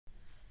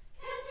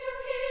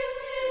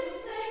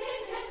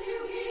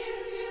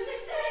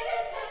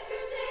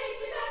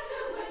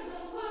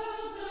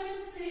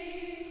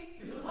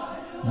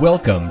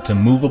Welcome to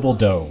Movable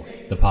Dough,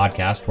 the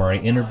podcast where I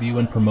interview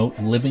and promote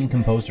living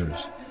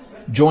composers.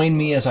 Join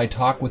me as I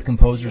talk with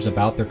composers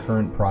about their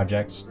current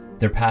projects,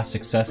 their past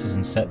successes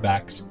and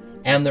setbacks,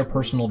 and their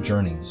personal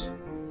journeys.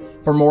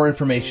 For more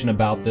information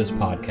about this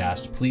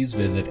podcast, please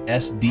visit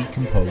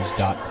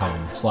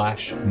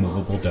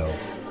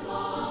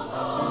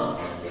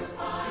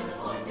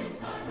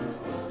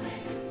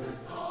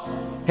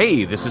sdcompose.com/movabledough.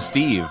 Hey, this is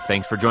Steve.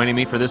 Thanks for joining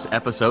me for this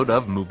episode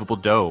of Movable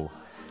Dough.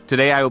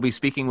 Today I will be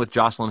speaking with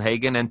Jocelyn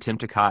Hagan and Tim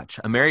Tkach,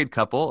 a married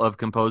couple of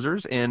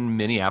composers in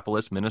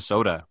Minneapolis,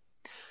 Minnesota.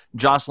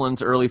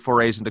 Jocelyn's early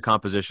forays into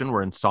composition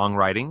were in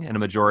songwriting, and a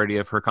majority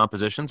of her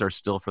compositions are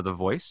still for the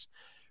voice.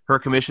 Her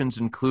commissions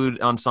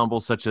include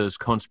ensembles such as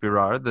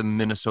Conspirar, the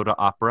Minnesota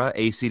Opera,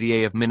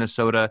 ACDA of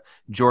Minnesota,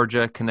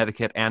 Georgia,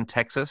 Connecticut, and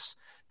Texas,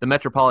 the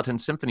Metropolitan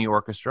Symphony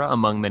Orchestra,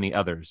 among many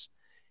others.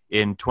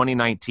 In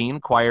 2019,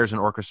 choirs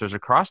and orchestras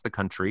across the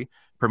country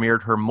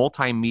premiered her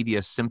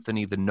multimedia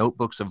symphony, The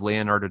Notebooks of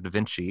Leonardo da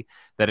Vinci,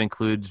 that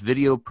includes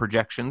video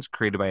projections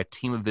created by a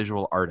team of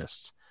visual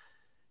artists.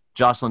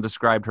 Jocelyn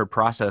described her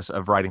process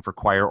of writing for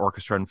choir,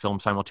 orchestra, and film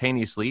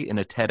simultaneously in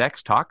a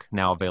TEDx talk,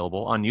 now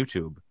available on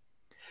YouTube.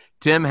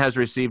 Tim has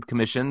received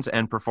commissions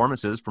and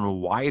performances from a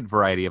wide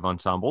variety of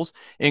ensembles,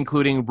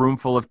 including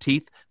Roomful of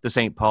Teeth, the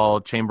St.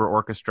 Paul Chamber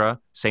Orchestra,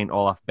 St.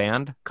 Olaf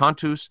Band,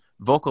 Cantus,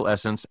 Vocal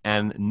Essence,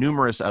 and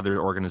numerous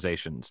other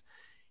organizations.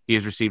 He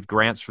has received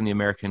grants from the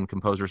American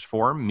Composers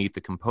Forum, Meet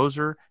the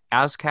Composer,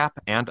 ASCAP,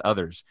 and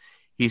others.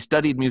 He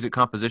studied music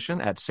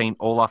composition at St.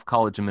 Olaf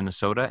College in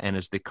Minnesota and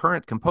is the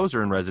current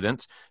composer in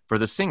residence for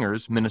the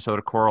Singers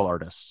Minnesota Choral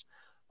Artists.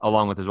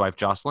 Along with his wife,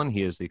 Jocelyn,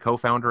 he is the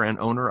co-founder and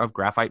owner of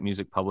Graphite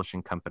Music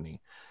Publishing Company.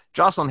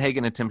 Jocelyn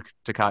Hagan and Tim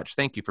Tkach,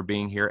 thank you for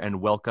being here,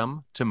 and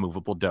welcome to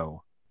Movable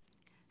Dough.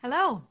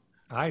 Hello.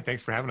 Hi,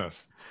 thanks for having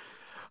us.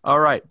 All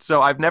right,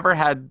 so I've never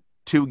had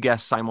two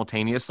guests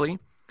simultaneously,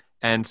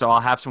 and so I'll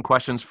have some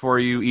questions for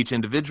you each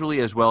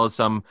individually as well as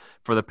some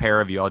for the pair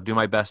of you. I'll do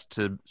my best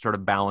to sort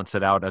of balance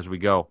it out as we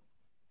go.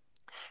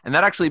 And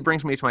that actually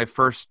brings me to my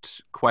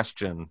first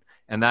question,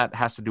 and that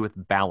has to do with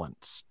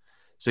balance.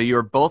 So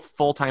you're both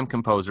full-time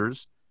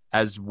composers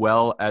as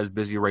well as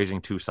busy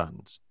raising two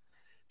sons.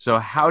 So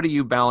how do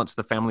you balance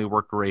the family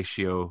work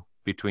ratio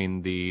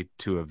between the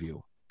two of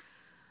you?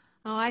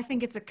 Oh, I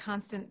think it's a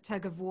constant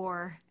tug of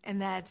war,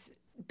 and that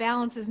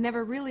balance is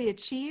never really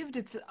achieved.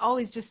 It's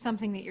always just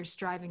something that you're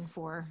striving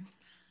for.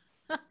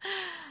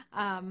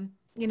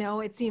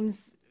 It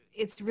seems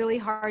it's really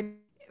hard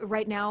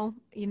right now,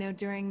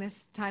 during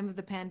this time of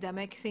the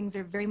pandemic. Things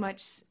are very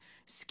much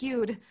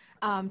skewed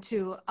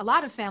to a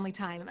lot of family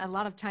time, a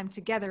lot of time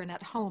together and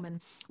at home.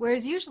 And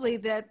whereas usually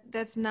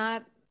that's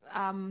not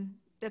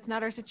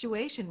our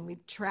situation. We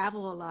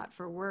travel a lot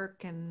for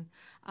work, and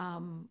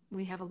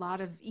we have a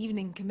lot of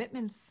evening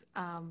commitments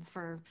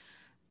for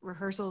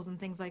rehearsals and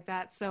things like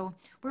that. So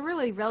we're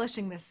really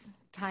relishing this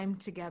time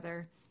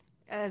together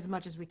as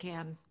much as we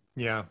can.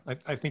 Yeah,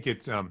 I think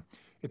it's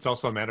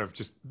also a matter of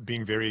just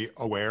being very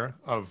aware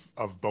of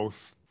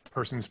both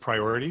persons'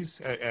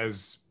 priorities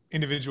as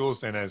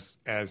individuals and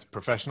as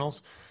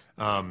professionals.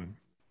 I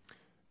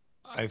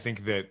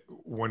think that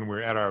when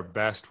we're at our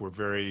best, we're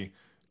very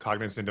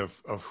cognizant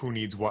of who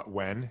needs what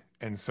when.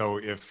 And so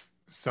if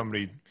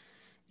somebody,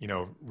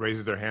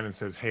 raises their hand and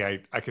says,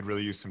 hey, I could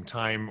really use some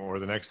time, or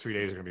the next 3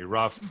 days are going to be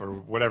rough, or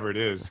whatever it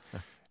is,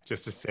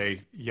 just to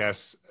say,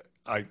 yes,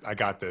 I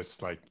got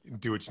this, like,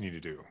 do what you need to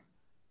do.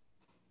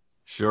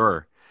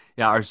 Sure.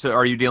 Yeah. So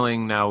are you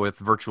dealing now with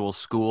virtual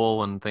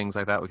school and things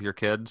like that with your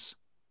kids?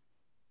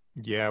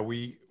 Yeah,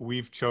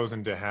 we've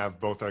chosen to have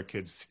both our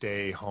kids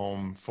stay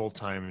home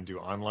full-time and do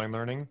online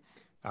learning,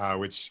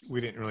 which we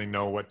didn't really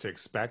know what to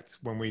expect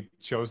when we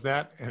chose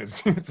that. And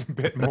it's a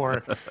bit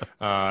more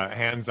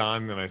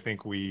hands-on than I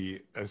think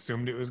we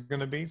assumed it was going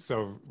to be.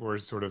 So we're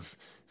sort of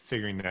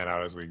figuring that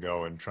out as we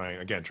go and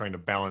trying to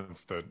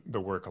balance the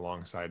work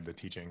alongside the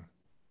teaching.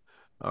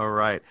 All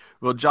right.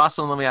 Well,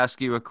 Jocelyn, let me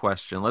ask you a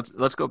question.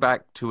 Let's go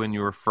back to when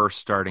you were first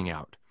starting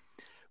out.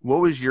 What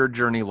was your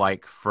journey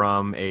like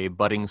from a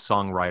budding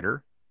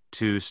songwriter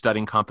to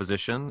studying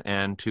composition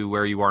and to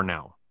where you are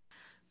now?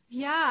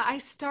 Yeah, I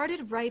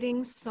started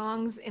writing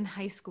songs in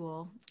high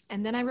school,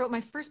 and then I wrote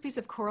my first piece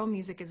of choral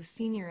music as a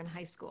senior in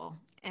high school,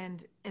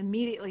 and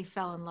immediately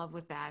fell in love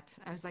with that.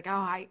 I was like,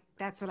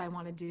 that's what I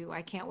want to do.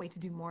 I can't wait to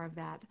do more of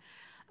that.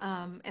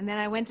 And then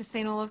I went to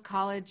St. Olaf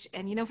College,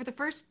 and for the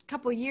first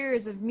couple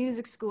years of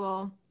music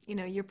school,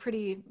 you're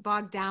pretty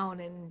bogged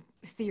down in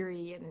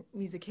theory and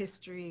music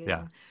history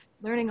and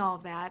learning all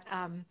of that.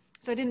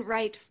 So I didn't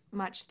write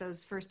much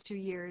those first 2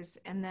 years,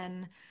 and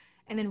then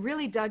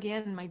really dug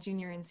in my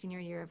junior and senior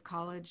year of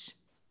college.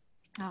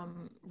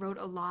 Wrote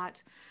a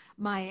lot.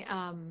 My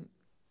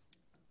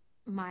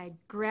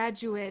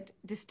graduate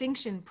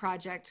distinction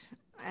project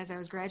as I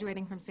was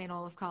graduating from St.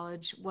 Olaf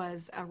College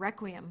was a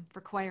requiem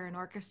for choir and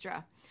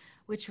orchestra,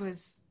 which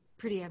was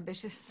pretty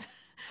ambitious.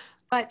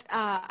 But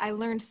I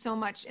learned so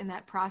much in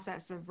that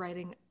process of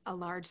writing a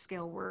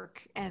large-scale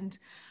work, and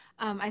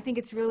I think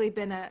it's really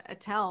been a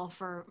tell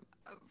for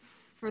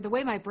the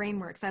way my brain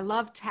works. I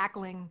love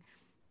tackling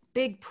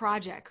big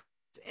projects,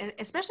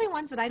 especially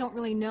ones that I don't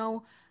really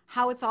know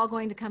how it's all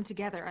going to come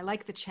together. I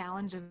like the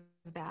challenge of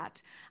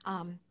that.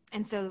 And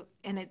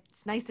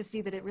it's nice to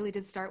see that it really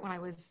did start when I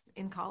was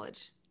in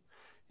college.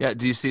 Yeah.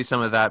 Do you see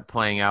some of that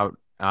playing out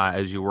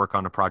as you work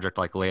on a project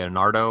like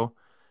Leonardo,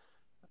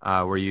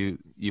 where you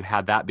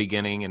had that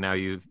beginning and now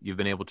you've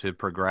been able to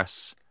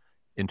progress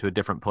into a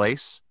different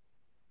place?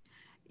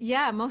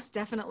 Yeah, most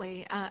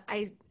definitely.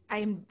 I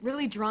am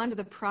really drawn to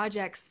the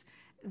projects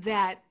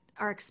that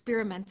are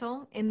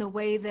experimental in the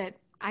way that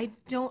I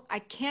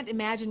can't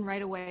imagine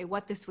right away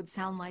what this would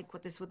sound like,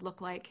 what this would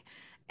look like,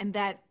 and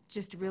that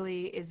just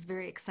really is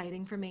very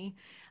exciting for me.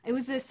 It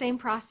was the same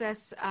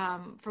process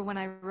for when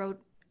I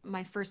wrote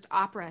my first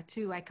opera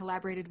too. I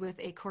collaborated with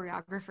a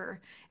choreographer,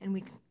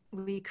 and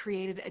we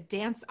created a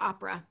dance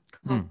opera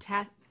Hmm.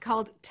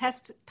 called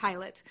Test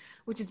Pilot,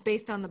 which is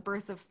based on the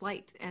birth of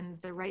flight and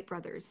the Wright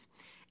brothers,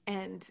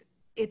 and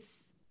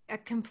it's a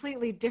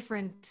completely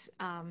different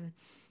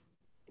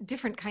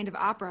kind of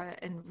opera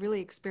and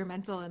really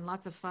experimental and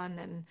lots of fun.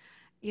 And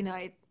you know,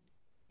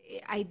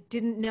 I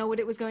didn't know what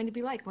it was going to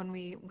be like when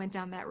we went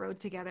down that road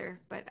together,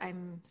 but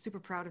I'm super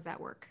proud of that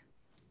work.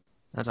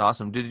 That's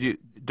awesome.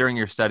 During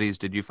your studies,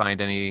 did you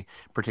find any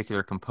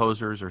particular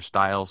composers or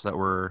styles that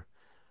were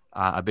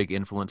a big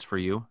influence for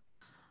you?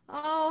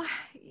 Oh,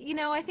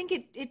 I think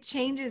it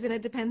changes and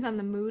it depends on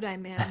the mood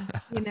I'm in.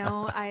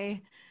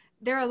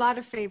 There are a lot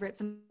of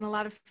favorites and a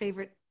lot of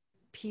favorite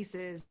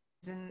pieces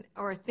and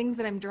or things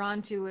that I'm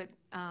drawn to.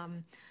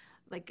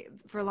 Like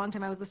for a long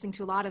time, I was listening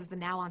to a lot of the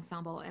Now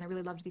Ensemble, and I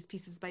really loved these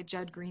pieces by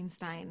Judd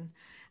Greenstein.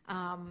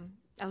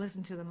 I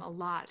listened to them a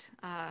lot.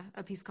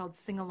 A piece called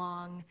Sing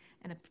Along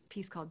and a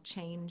piece called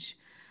Change.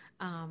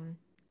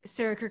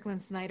 Sarah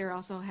Kirkland Snyder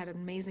also had an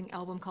amazing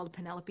album called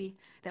Penelope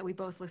that we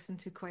both listened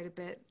to quite a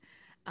bit.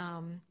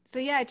 So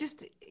yeah,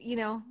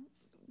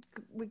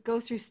 we go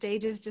through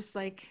stages just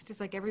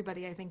like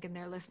everybody, I think, in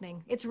their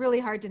listening. It's really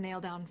hard to nail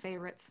down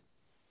favorites.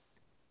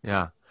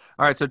 Yeah.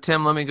 All right. So,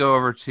 Tim, let me go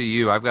over to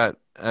you. I've got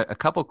a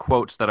couple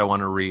quotes that I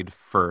want to read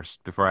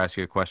first before I ask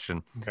you a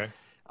question. Okay.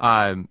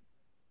 Um,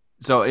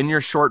 so, in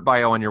your short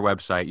bio on your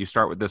website, you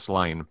start with this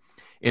line: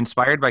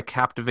 inspired by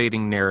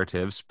captivating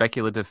narrative,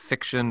 speculative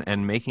fiction,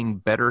 and making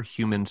better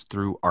humans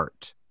through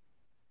art.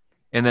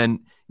 And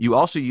then you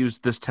also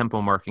used this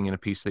tempo marking in a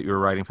piece that you were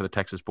writing for the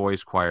Texas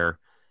Boys Choir.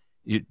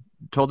 You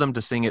told them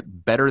to sing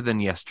it better than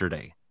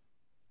yesterday.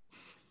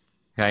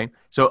 Okay.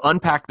 So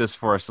unpack this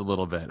for us a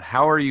little bit.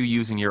 How are you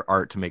using your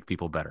art to make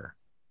people better?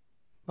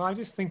 Well, I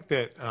just think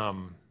that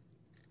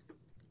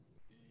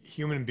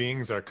human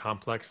beings are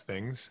complex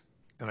things,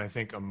 and I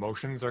think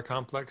emotions are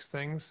complex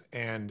things.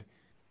 And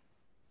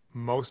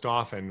most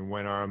often,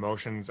 when our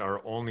emotions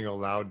are only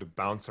allowed to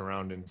bounce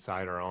around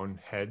inside our own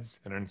heads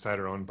and inside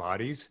our own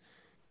bodies,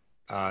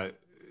 uh,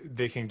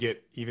 they can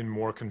get even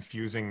more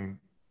confusing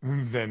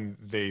than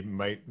they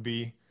might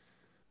be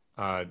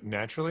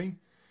naturally.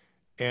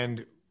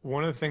 And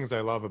one of the things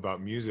I love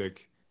about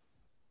music,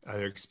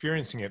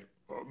 experiencing it,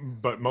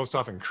 but most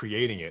often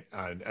creating it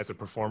as a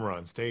performer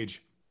on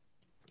stage,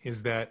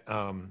 is that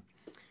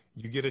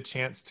you get a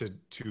chance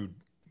to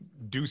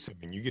do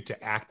something. You get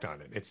to act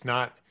on it. It's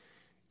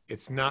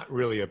not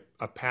really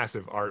a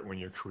passive art when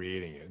you're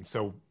creating it. And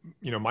so,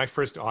 my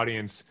first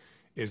audience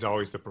is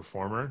always the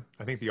performer.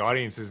 I think the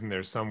audience is in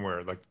there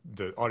somewhere, like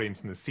the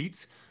audience in the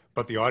seats,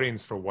 but the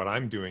audience for what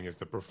I'm doing is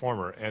the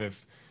performer. And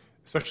if,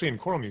 especially in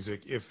choral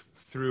music, if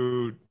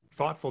through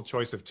thoughtful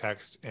choice of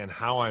text and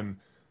how I'm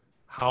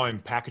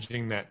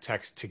packaging that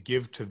text to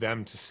give to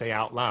them to say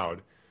out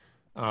loud,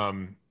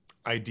 um,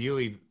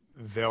 ideally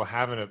they'll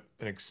have an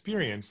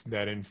experience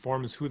that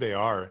informs who they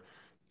are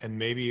and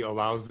maybe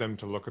allows them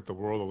to look at the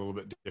world a little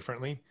bit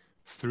differently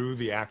through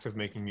the act of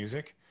making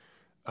music.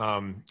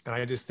 And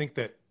I just think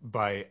that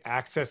by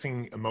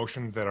accessing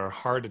emotions that are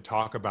hard to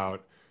talk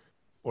about,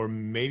 or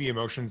maybe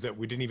emotions that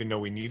we didn't even know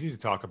we needed to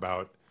talk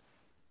about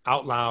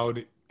out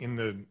loud in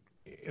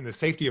the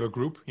safety of a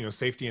group,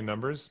 safety in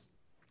numbers,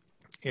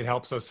 it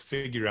helps us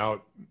figure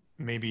out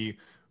maybe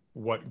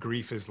what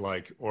grief is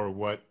like, or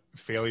what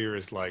failure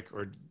is like,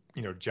 or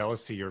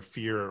jealousy or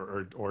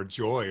fear or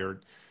joy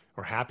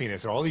or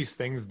happiness, or all these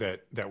things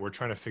that we're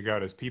trying to figure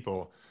out as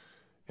people.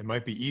 It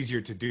might be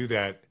easier to do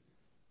that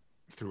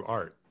through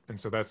art. And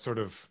so that's sort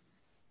of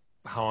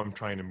how I'm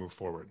trying to move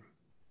forward.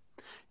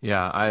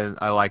 Yeah,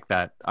 I like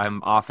that.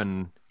 I'm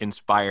often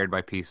inspired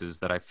by pieces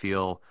that I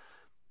feel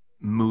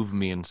move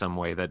me in some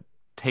way, that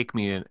take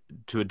me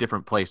to a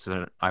different place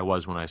than I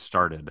was when I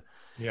started.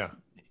 Yeah.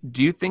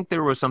 Do you think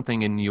there was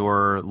something in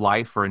your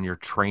life or in your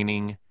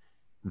training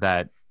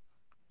that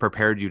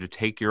prepared you to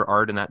take your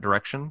art in that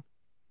direction?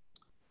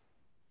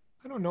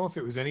 I don't know if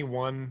it was any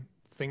one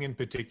thing in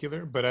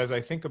particular, but as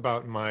I think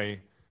about my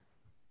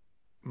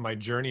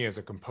journey as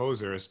a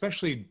composer,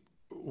 especially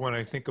when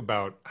I think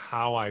about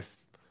how I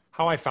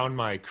found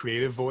my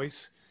creative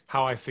voice,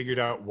 how I figured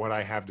out what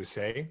I have to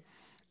say,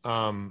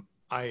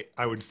 I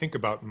would think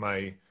about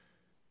my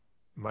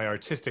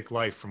artistic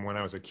life from when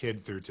I was a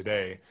kid through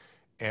today.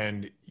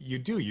 and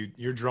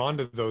you're drawn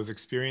to those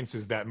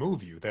experiences that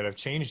move you, that have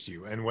changed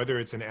you. And whether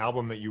it's an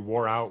album that you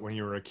wore out when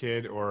you were a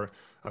kid, or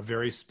a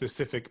very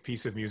specific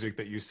piece of music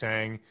that you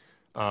sang,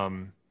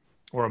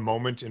 or a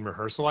moment in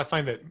rehearsal, I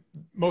find that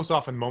most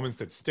often moments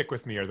that stick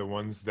with me are the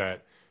ones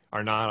that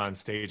are not on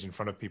stage in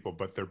front of people,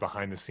 but they're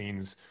behind the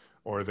scenes,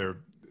 or they're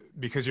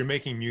because you're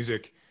making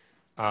music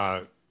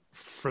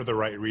for the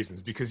right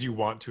reasons, because you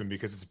want to and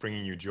because it's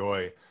bringing you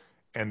joy.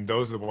 And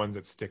those are the ones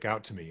that stick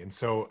out to me. And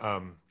so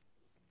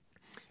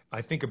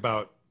I think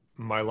about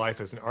my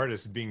life as an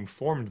artist being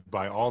formed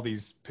by all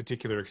these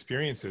particular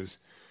experiences,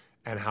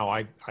 and how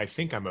I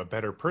think I'm a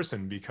better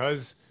person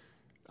because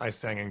I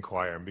sang in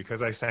choir, and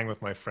because I sang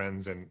with my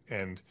friends,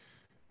 and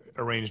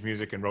arranged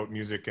music and wrote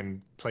music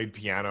and played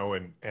piano,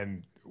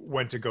 and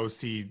went to go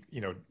see,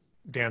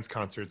 dance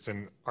concerts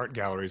and art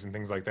galleries and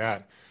things like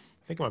that.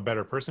 I think I'm a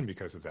better person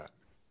because of that.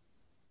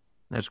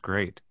 That's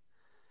great.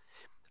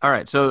 All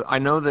right. So I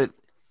know that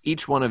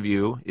each one of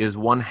you is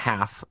one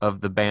half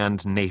of the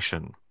band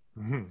Nation,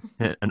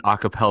 an a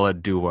cappella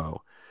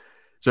duo.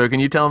 So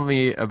can you tell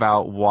me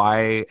about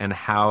why and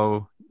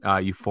how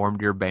you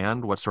formed your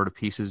band, what sort of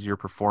pieces you're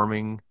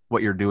performing,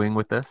 what you're doing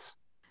with this?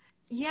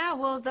 Yeah,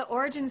 well, the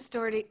origin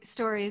story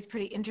is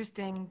pretty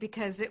interesting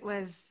because it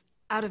was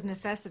out of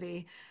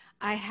necessity.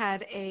 I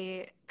had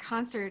a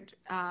concert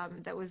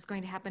that was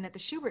going to happen at the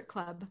Schubert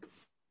Club,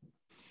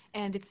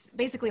 and it's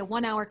basically a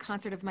 1-hour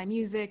concert of my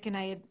music, and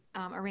I had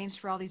arranged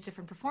for all these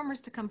different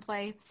performers to come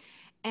play,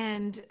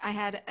 and I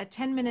had a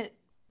 10-minute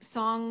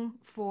song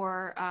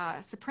for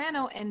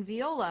soprano and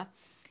viola,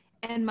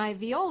 and my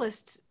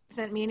violist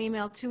sent me an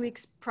email 2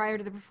 weeks prior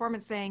to the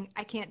performance saying,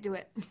 I can't do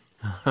it.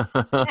 And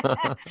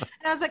I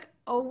was like,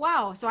 oh,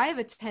 wow. So I have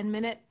a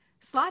 10-minute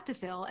slot to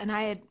fill, and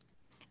I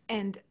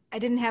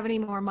didn't have any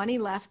more money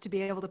left to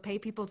be able to pay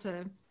people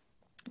to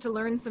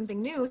learn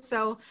something new.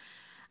 So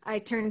I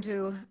turned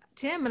to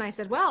Tim and I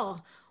said,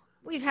 well,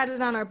 we've had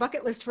it on our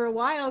bucket list for a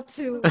while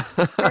to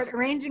start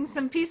arranging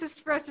some pieces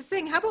for us to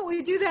sing. How about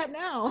we do that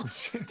now?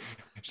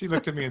 She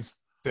looked at me and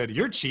said,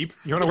 you're cheap.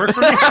 You want to work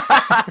for me?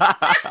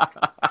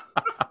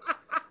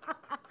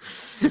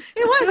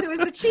 It was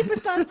the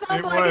cheapest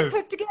ensemble I could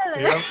put together.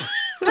 Yep.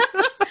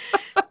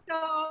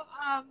 So,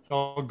 it's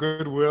all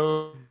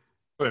goodwill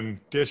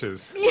and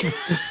dishes.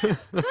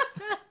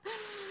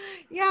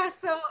 Yeah,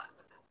 so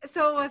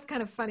it was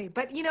kind of funny,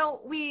 but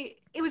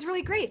it was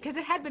really great because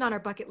it had been on our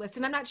bucket list,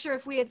 and I'm not sure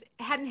if we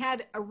hadn't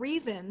had a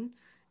reason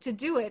to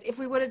do it, if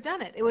we would have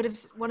done it. It would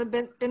have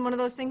been one of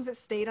those things that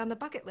stayed on the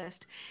bucket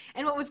list.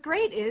 And what was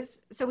great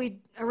is, so we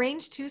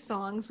arranged 2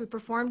 songs, we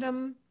performed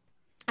them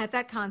at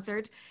that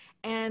concert,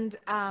 and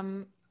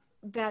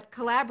that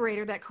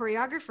collaborator, that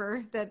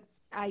choreographer that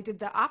I did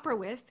the opera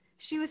with,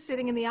 she was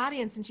sitting in the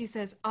audience and she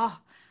says, oh,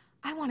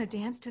 I want to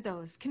dance to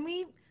those. Can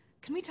we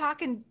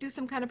talk and do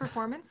some kind of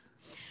performance?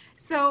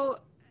 So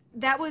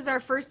that was our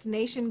first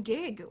Nation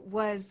gig,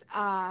 was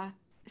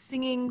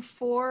singing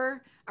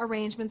 4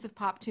 arrangements of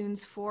pop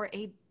tunes for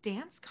a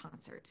dance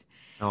concert.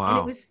 Oh, wow. And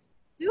it was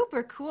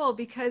super cool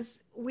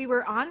because we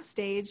were on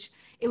stage.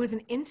 It was an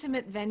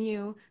intimate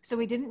venue, so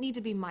we didn't need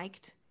to be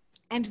mic'd.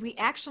 And we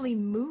actually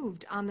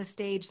moved on the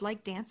stage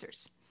like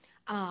dancers.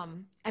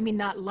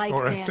 Not like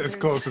or dancers. as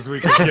close as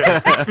we could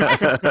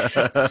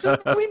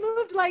get. We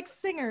moved like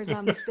singers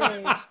on the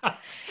stage.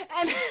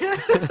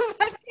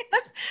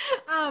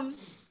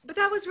 But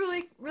that was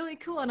really, really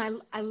cool. And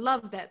I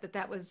love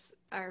that was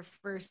our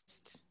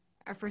first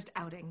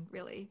outing,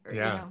 really.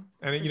 Yeah.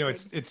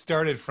 It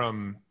started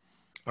from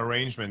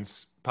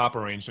pop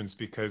arrangements,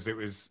 because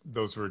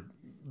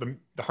the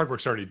hard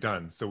work's already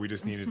done. So we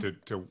just needed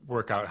to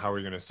work out how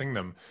we're going to sing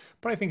them.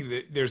 But I think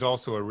that there's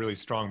also a really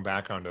strong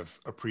background of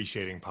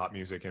appreciating pop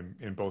music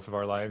in both of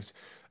our lives.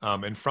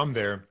 And from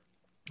there,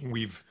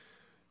 we've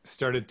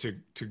started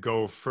to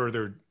go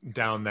further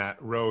down that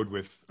road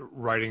with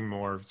writing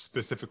more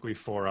specifically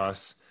for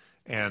us,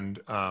 and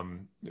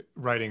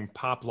writing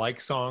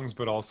pop-like songs,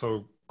 but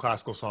also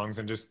classical songs,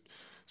 and just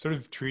sort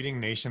of treating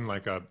Nation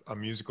like a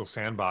musical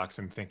sandbox,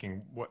 and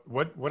thinking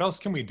what else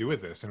can we do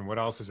with this, and what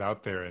else is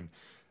out there,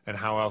 and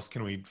how else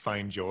can we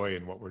find joy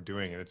in what we're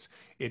doing. And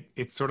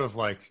it's sort of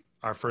like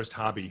our first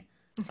hobby,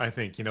 I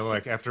think.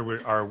 Like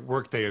after our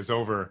work day is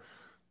over,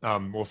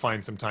 we'll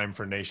find some time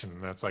for Nation,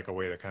 and that's like a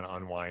way to kind of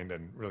unwind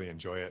and really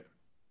enjoy it.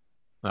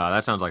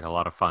 That sounds like a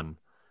lot of fun.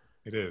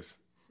 It is.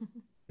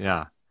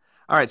 Yeah.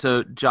 All right.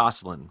 So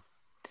Jocelyn,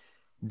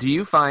 do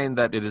you find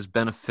that it is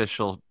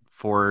beneficial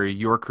for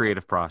your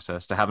creative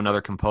process to have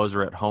another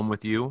composer at home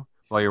with you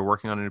while you're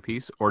working on a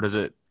piece, or does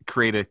it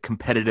create a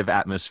competitive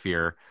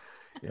atmosphere?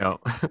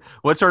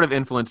 What sort of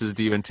influences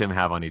do you and Tim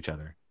have on each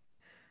other?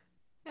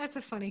 That's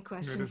a funny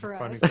question for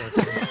funny us.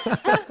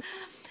 Question.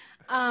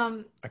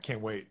 I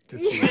can't wait to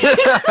see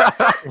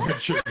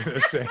what you're going to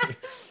say.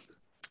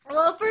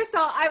 Well, first of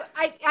all,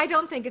 I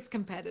don't think it's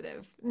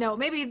competitive. No,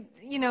 maybe,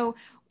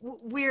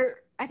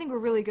 I think we're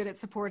really good at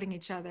supporting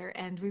each other,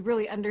 and we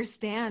really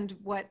understand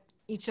what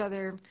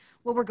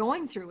we're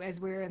going through as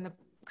we're in the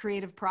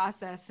creative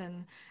process,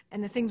 and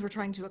the things we're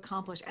trying to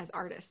accomplish as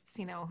artists,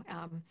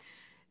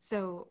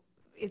 So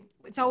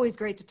it's always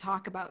great to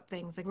talk about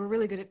things. Like we're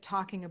really good at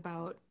talking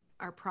about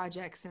our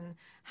projects and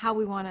how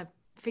we want to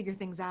figure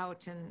things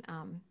out.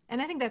 And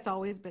I think that's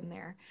always been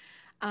there.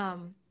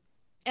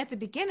 At the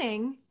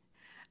beginning,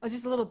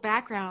 just a little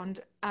background.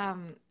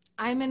 I'm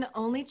an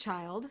only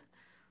child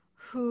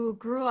who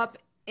grew up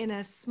in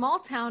a small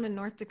town in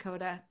North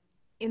Dakota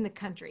in the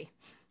country.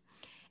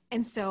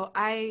 And so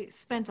I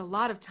spent a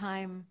lot of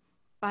time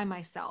by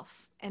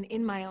myself and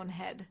in my own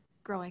head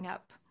growing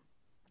up.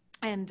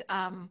 And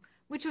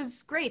which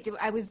was great.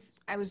 I was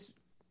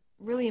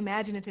really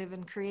imaginative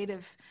and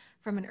creative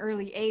from an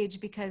early age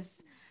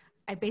because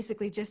I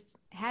basically just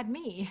had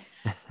me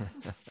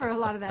for a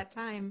lot of that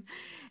time.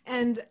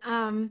 And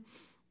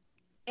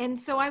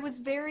so I was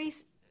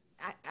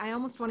I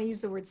almost want to use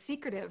the word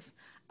secretive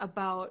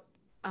about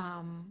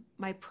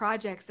my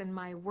projects and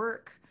my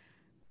work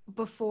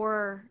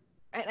before.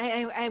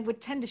 I would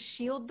tend to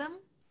shield them.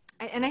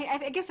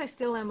 I guess I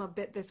still am a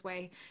bit this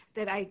way,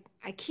 that I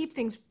keep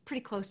things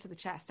pretty close to the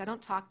chest. I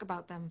don't talk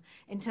about them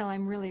until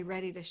I'm really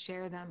ready to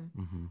share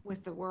them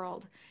with the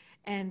world.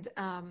 And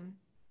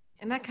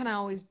that kind of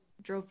always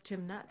drove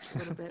Tim nuts a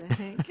little bit, I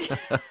think.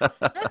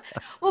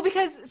 Well,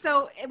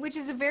 which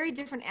is a very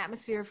different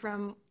atmosphere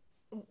from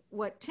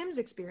what Tim's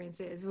experience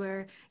is,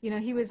 where,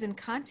 he was in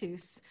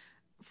Cantus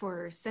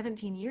for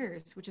 17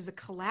 years, which is a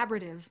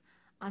collaborative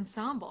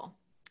ensemble.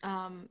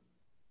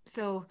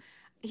 So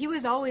he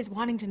was always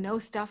wanting to know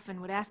stuff and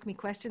would ask me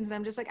questions, and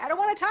I'm just like, I don't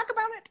want to talk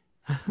about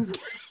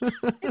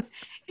it.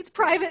 It's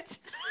private.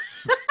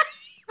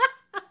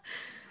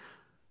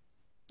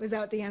 Was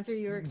that the answer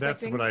you were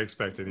expecting? That's what I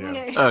expected,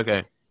 yeah.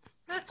 Okay.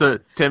 So,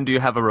 Tim, do you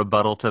have a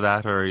rebuttal to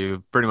that, or are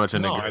you pretty much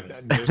in agreement?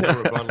 No, there's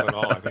no rebuttal at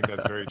all. I think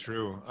that's very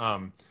true.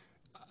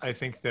 I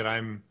think that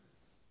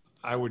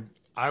I would,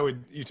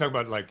 you talk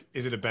about, like,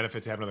 is it a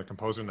benefit to have another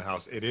composer in the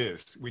house? It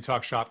is. We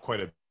talk shop quite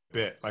a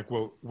bit. Like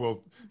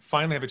we'll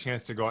finally have a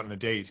chance to go out on a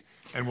date,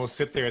 and we'll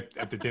sit there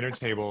at the dinner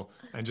table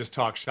and just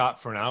talk shop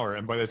for an hour.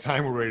 And by the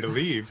time we're ready to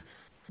leave,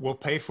 we'll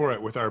pay for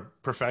it with our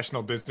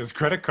professional business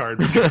credit card,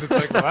 because it's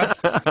like, well,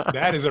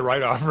 that is a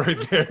write-off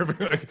right there.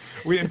 Like,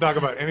 we didn't talk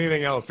about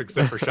anything else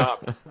except for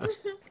shop.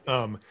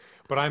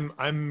 But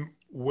I'm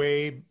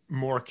way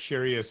more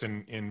curious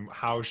in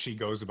how she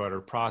goes about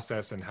her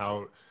process and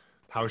how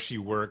she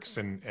works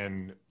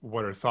and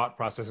what her thought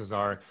processes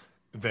are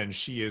than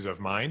she is of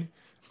mine.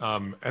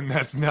 And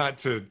that's not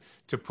to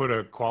put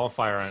a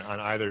qualifier on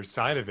either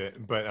side of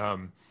it, but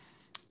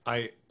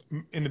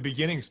in the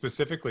beginning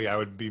specifically, I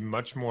would be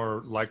much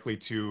more likely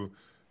to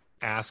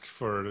ask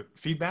for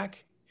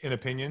feedback and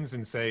opinions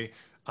and say,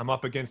 I'm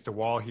up against a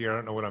wall here. I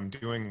don't know what I'm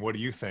doing. What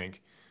do you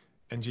think?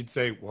 And she'd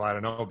say, well, I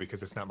don't know,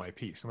 because it's not my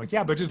piece. I'm like,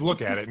 yeah, but just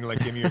look at it and,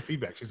 like, give me your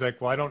feedback. She's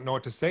like, well, I don't know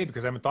what to say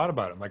because I haven't thought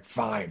about it. I'm like,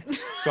 fine.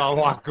 So I'll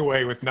walk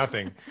away with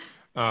nothing.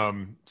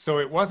 So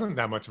it wasn't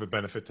that much of a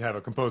benefit to have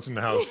a composer in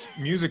the house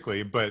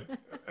musically, but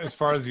as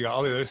far as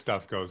all the other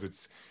stuff goes,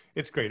 it's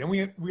great. And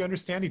we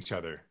understand each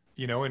other,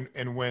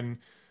 and when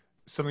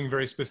something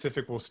very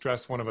specific will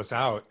stress one of us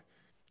out,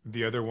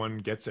 the other one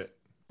gets it.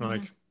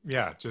 Like,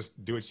 yeah,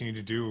 just do what you need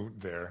to do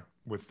there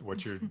with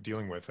what you're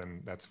dealing with,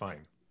 and that's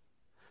fine.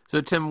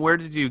 So, Tim, where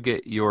did you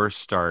get your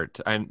start?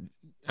 I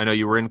know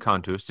you were in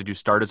Cantus. Did you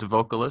start as a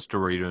vocalist, or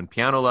were you doing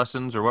piano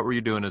lessons, or what were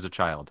you doing as a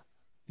child?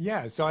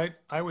 Yeah, so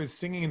I was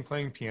singing and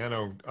playing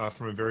piano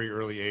from a very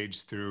early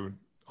age through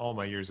all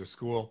my years of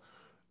school.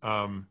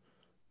 At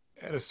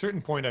a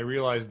certain point, I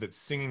realized that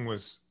singing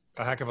was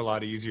a heck of a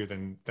lot easier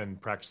than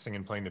practicing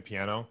and playing the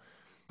piano.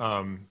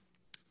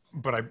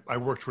 But I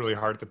worked really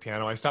hard at the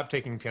piano. I stopped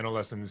taking piano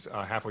lessons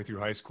halfway through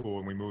high school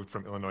when we moved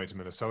from Illinois to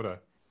Minnesota.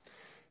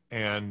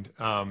 And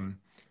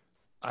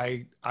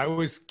I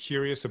was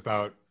curious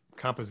about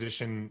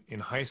composition in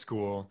high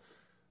school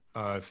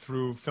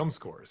through film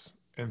scores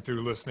and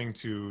through listening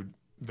to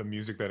the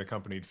music that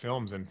accompanied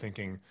films and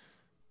thinking,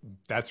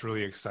 that's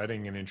really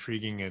exciting and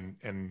intriguing,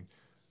 and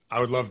I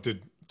would love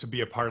to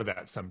be a part of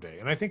that someday.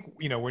 And I think,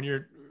 when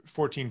you're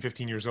 14,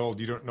 15 years old,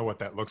 you don't know what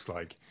that looks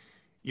like.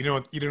 You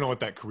don't know what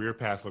that career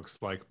path looks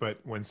like. But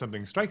when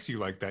something strikes you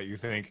like that, you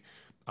think,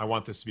 I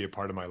want this to be a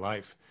part of my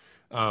life.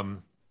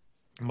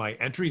 My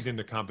entries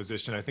into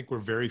composition, I think, were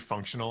very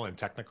functional and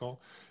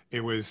technical.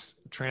 It was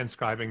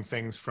transcribing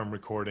things from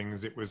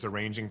recordings. It was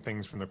arranging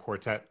things from the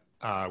quartet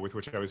with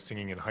which I was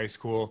singing in high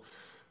school.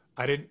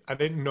 I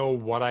didn't know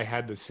what I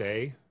had to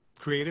say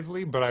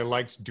creatively, but I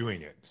liked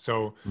doing it.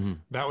 So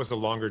that was the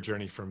longer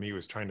journey for me,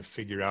 was trying to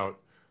figure out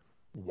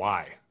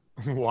why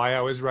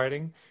I was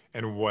writing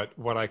and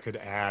what I could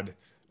add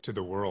to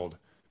the world.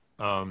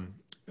 And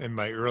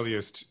my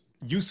earliest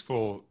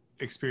useful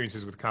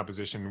experiences with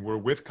composition were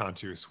with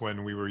Cantus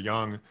when we were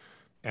young,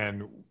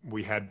 and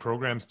we had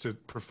programs to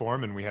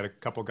perform, and we had a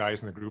couple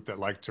guys in the group that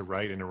liked to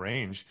write and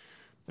arrange.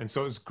 And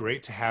so it was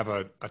great to have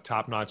a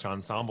top-notch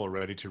ensemble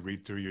ready to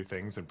read through your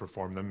things and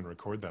perform them and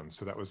record them.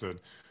 So that was a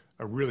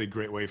really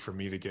great way for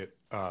me to get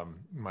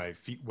my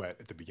feet wet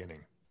at the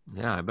beginning.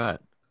 Yeah, I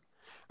bet.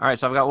 All right,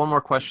 so I've got one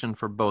more question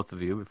for both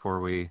of you before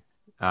we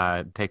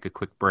take a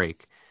quick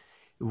break.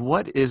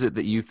 What is it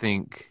that you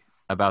think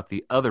about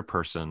the other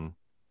person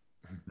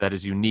that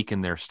is unique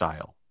in their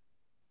style?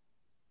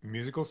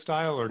 Musical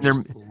style or Their-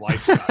 just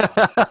lifestyle?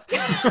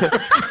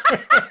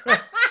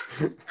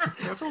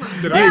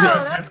 Did I-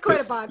 Wow, that's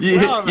quite a box. You,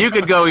 Well, you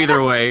could go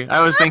either way.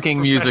 I was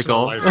thinking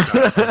musical.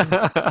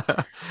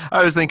 Professional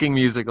I was thinking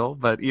musical,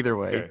 but either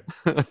way.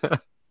 Okay.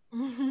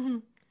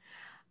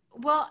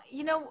 Well,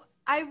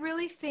 I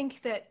really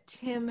think that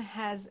Tim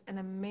has an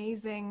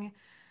amazing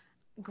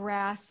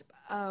grasp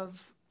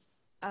of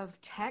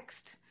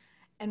text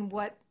and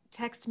what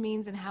text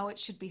means and how it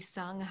should be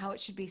sung, how it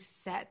should be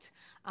set.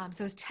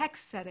 So his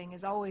text setting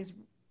is always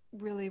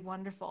really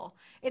wonderful.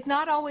 It's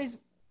not always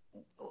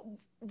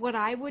what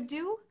I would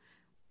do,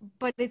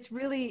 but it's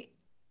really,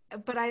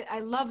 but I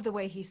love the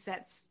way he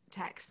sets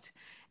text.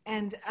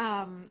 And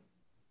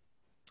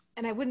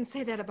I wouldn't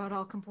say that about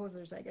all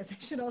composers, I guess. I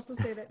should also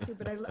say that too,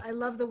 but I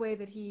love the way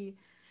that he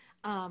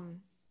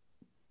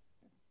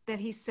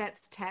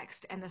sets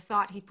text and the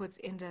thought he puts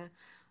into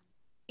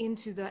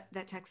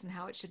that text and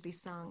how it should be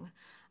sung.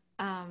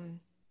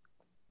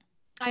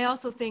 I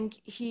also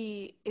think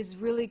he is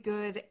really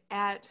good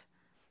at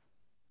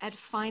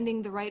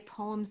finding the right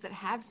poems that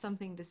have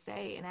something to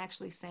say and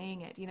actually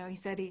saying it. He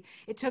said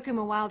it took him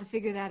a while to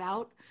figure that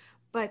out,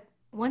 but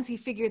once he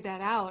figured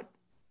that out,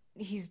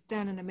 he's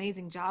done an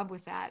amazing job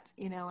with that,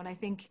 and I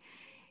think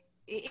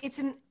it's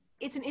an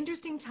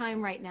interesting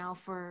time right now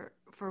for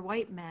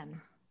white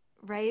men,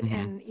 right? Mhm.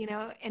 And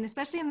and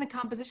especially in the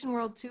composition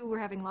world too, we're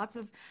having lots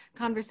of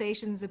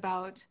conversations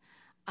about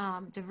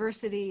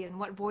diversity and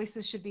what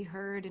voices should be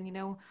heard,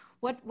 and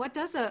what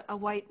does a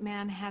white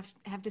man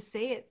have to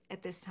say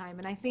at this time.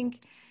 And I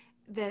think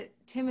that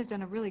Tim has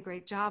done a really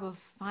great job of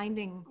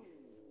finding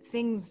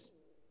things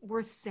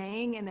worth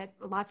saying and that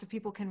lots of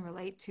people can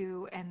relate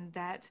to, and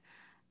that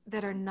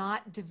are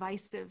not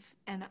divisive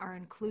and are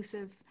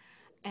inclusive.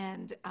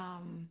 And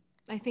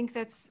I think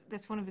that's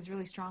one of his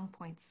really strong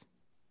points.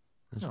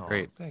 That's Oh,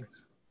 great.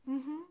 thanks.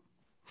 Mm-hmm.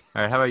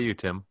 All right, how about you,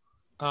 Tim?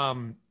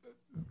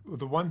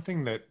 The one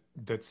thing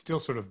that still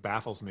sort of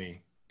baffles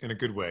me in a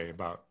good way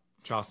about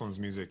Jocelyn's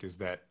music is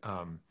that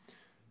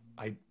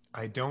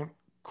I don't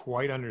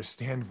quite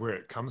understand where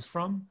it comes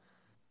from,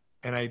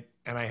 and I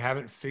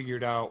haven't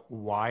figured out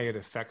why it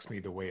affects me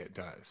the way it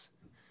does.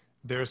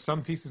 There are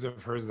some pieces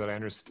of hers that I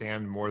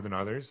understand more than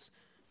others,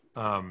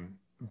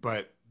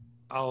 but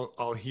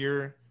I'll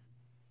hear.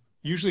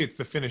 Usually, it's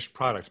the finished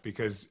product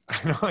because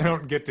I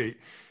don't get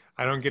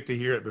to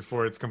hear it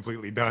before it's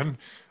completely done.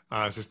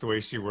 It's just the way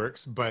she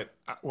works. But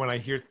when I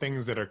hear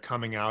things that are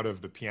coming out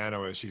of the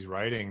piano as she's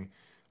writing,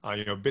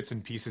 bits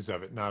and pieces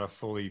of it, not a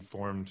fully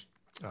formed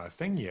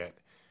thing yet,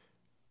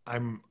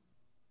 I'm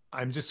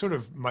just sort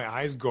of, my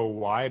eyes go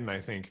wide and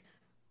I think,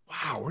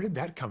 wow, where did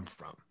that come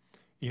from?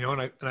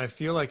 And I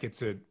feel like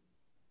it's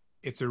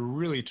a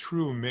really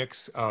true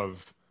mix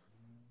of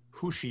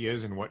who she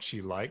is and what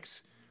she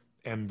likes,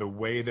 and the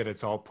way that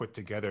it's all put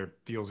together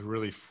feels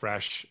really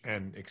fresh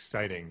and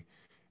exciting.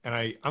 And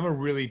I'm a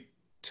really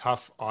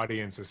tough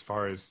audience as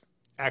far as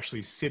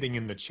actually sitting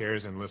in the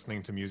chairs and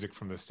listening to music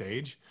from the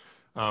stage.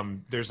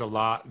 There's a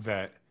lot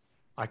that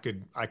I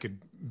could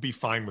be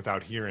fine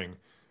without hearing,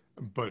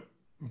 but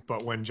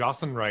when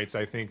Jocelyn writes,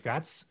 I think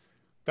that's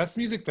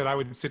music that I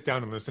would sit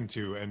down and listen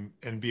to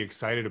and be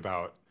excited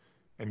about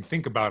and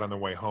think about on the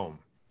way home.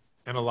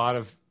 And a lot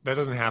of that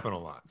doesn't happen a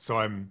lot. So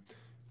I'm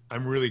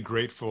really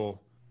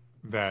grateful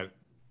that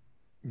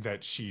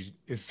she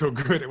is so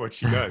good at what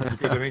she does,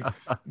 because I think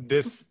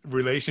this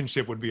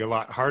relationship would be a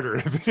lot harder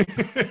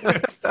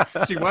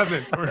if she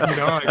wasn't. Or,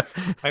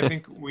 I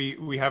think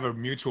we have a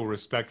mutual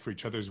respect for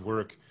each other's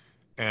work,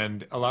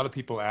 and a lot of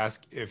people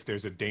ask if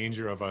there's a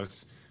danger of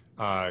us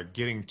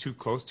getting too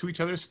close to each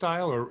other's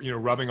style, or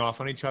rubbing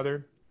off on each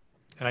other,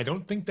 and I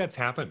don't think that's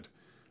happened.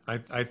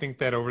 I think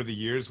that over the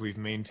years we've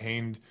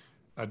maintained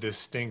a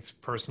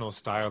distinct personal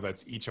style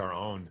that's each our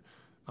own,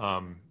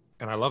 and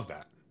I love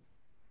that.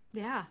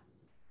 Yeah.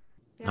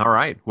 All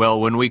right. Well,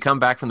 when we come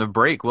back from the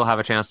break, we'll have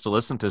a chance to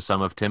listen to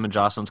some of Tim and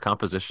Jocelyn's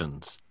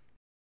compositions.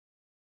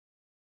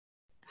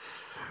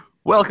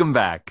 Welcome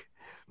back.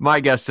 My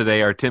guests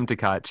today are Tim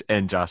Tkach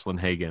and Jocelyn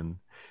Hagan.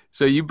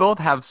 So you both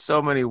have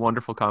so many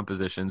wonderful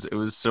compositions. It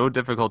was so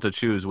difficult to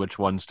choose which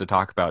ones to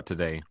talk about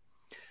today.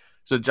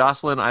 So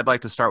Jocelyn, I'd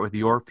like to start with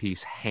your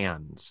piece,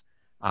 Hands,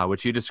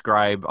 which you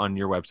describe on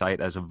your website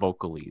as a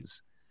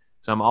vocalese.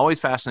 So I'm always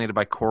fascinated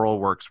by choral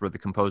works where the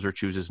composer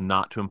chooses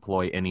not to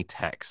employ any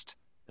text.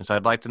 And so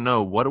I'd like to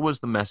know, what was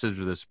the message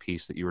of this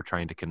piece that you were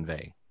trying to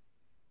convey?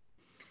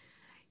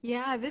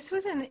 Yeah, this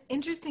was an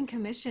interesting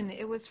commission.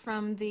 It was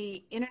from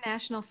the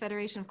International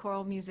Federation of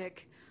Choral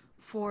Music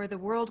for the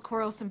World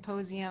Choral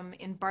Symposium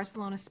in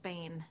Barcelona,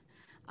 Spain,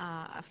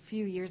 a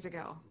few years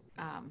ago.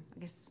 I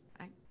guess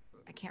I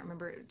can't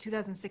remember,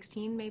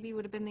 2016 maybe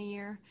would have been the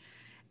year.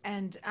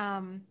 And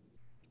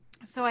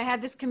so I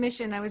had this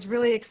commission. I was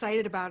really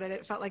excited about it.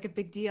 It felt like a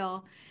big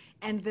deal.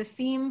 And the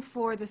theme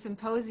for the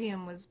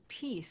symposium was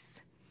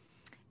peace.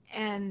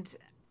 And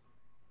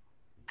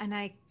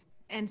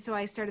so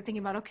I started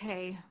thinking about,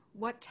 okay,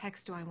 what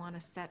text do I want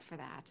to set for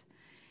that?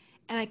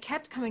 And I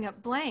kept coming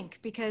up blank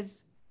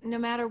because no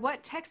matter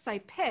what text I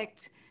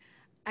picked,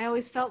 I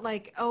always felt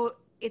like, oh,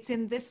 it's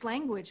in this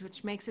language,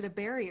 which makes it a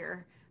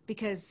barrier,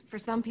 because for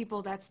some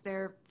people that's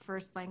their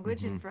first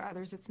language and for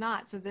others it's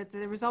not. So that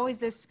there was always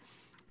this,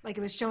 like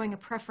it was showing a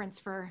preference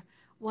for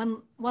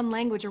one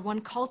language or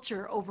one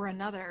culture over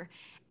another.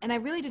 And I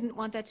really didn't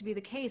want that to be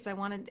the case. I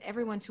wanted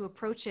everyone to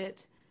approach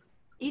it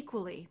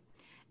equally.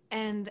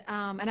 And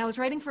I was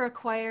writing for a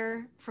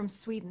choir from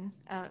Sweden,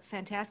 a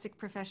fantastic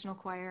professional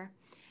choir.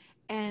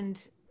 And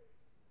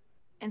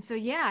so,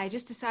 yeah, I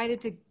just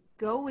decided to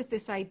go with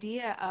this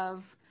idea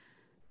of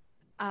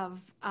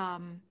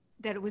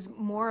that it was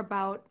more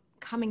about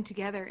coming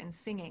together and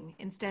singing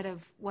instead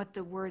of what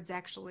the words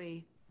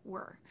actually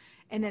were.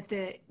 And that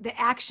the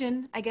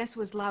action, I guess,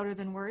 was louder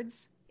than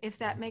words, if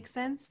that makes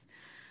sense.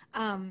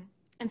 And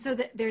so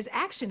there's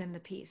action in the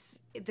piece.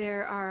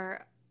 There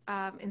are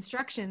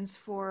instructions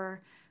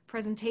for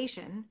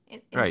presentation.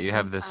 In Right. You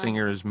have terms the of,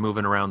 singers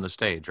moving around the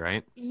stage,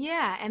 right?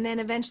 yeah, and then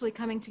eventually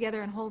coming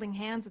together and holding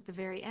hands at the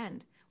very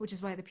end, which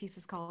is why the piece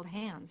is called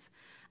Hands.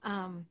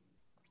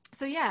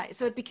 So yeah,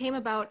 so it became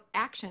about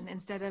action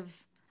instead of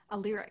a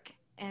lyric,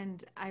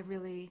 and I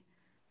really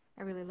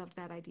loved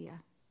that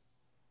idea.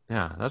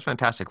 Yeah, that's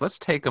fantastic. Let's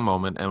take a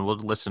moment and we'll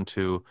listen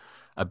to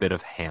a bit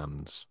of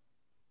Hands.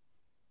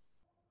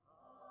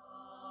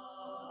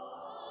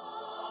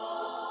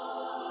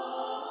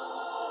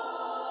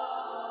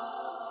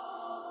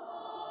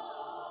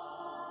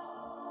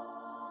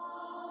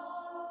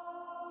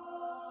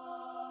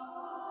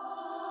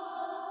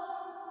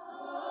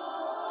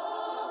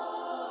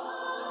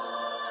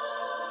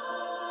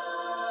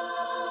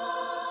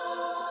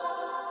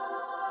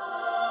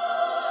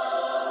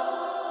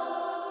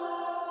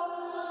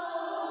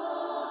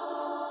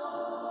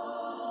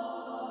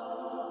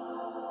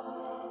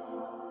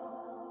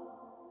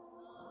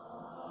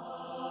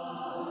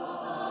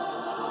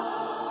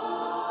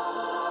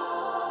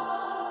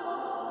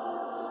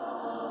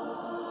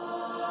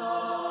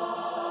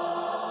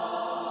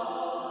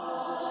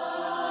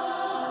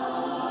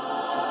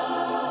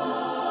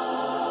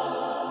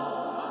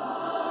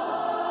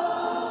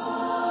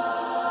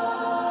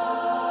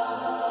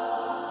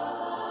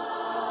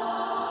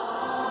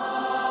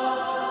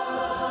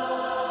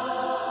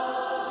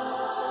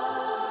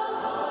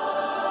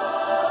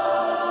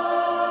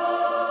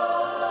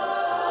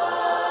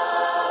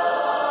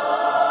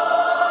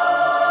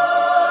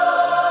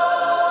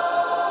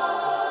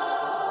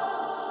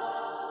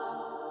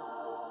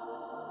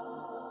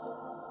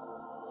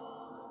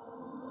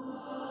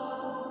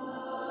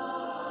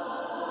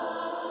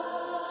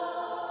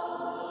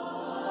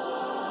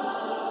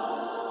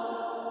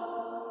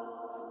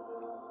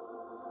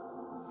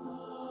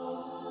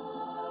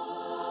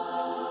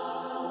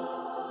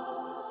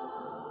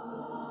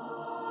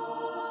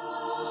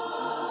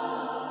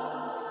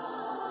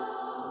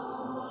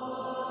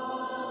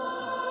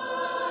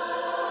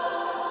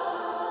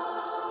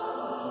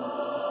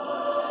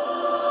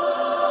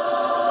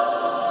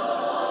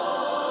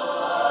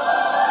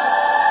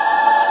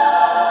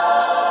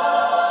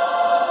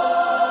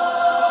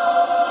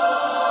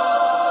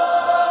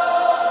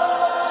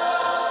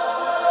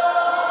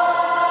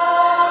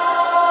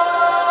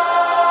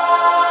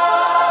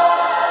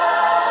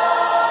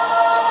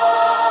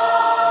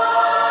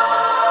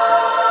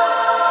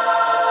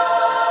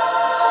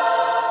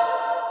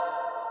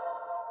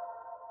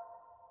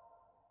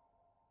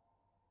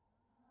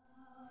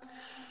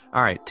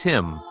 All right,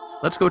 Tim,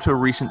 let's go to a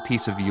recent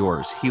piece of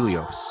yours,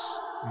 Helios.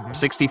 A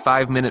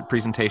 65-minute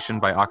presentation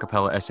by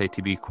Acapella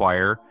SATB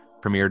Choir,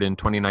 premiered in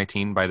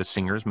 2019 by the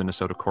Singers,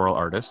 Minnesota Choral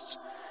Artists.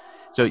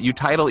 So you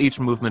title each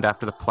movement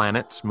after the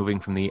planets, moving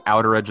from the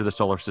outer edge of the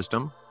solar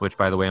system, which,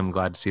 by the way, I'm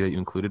glad to see that you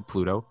included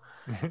Pluto,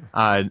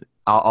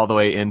 all the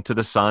way into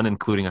the sun,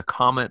 including a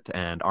comet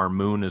and our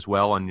moon as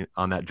well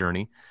on that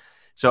journey.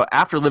 So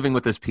after living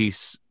with this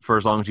piece for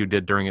as long as you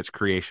did during its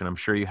creation, I'm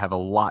sure you have a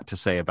lot to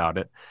say about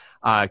it.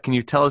 Can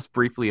you tell us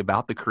briefly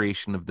about the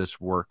creation of this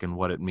work and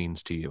what it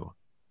means to you?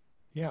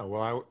 Yeah,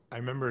 well, I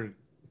remember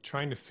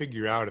trying to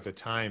figure out at the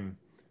time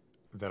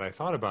that I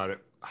thought about it,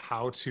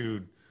 how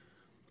to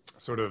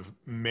sort of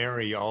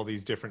marry all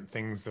these different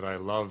things that I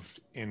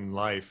loved in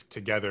life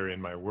together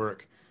in my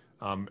work.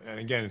 And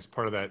again, it's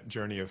part of that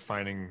journey of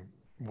finding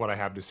what I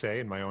have to say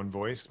in my own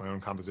voice, my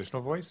own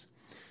compositional voice.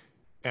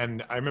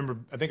 And I remember,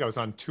 I think I was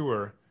on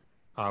tour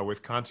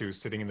with Cantu,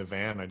 sitting in the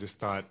van. I just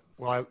thought,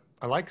 well,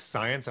 I like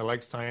science. I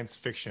like science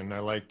fiction. I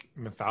like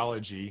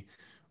mythology.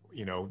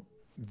 You know,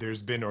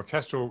 there's been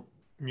orchestral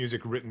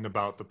music written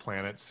about the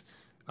planets.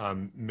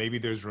 Maybe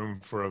there's room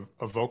for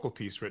a vocal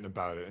piece written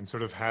about it, and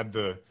sort of had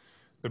the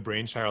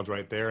brainchild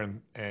right there,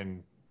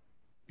 and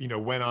you know,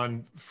 went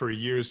on for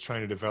years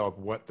trying to develop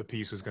what the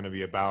piece was going to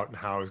be about and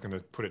how I was going to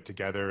put it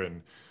together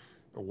and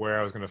where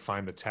I was going to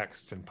find the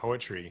texts and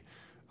poetry.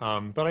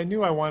 But I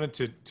knew I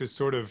wanted to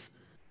sort of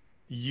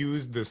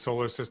use the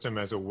solar system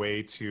as a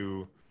way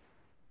to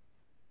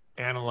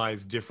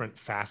analyze different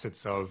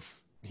facets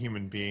of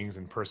human beings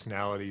and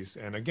personalities.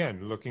 And again,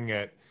 looking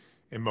at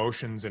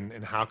emotions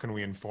and how can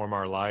we inform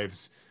our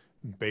lives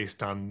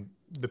based on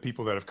the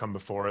people that have come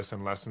before us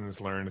and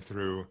lessons learned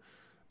through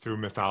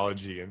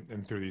mythology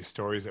and through these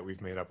stories that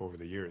we've made up over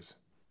the years.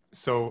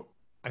 So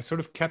I sort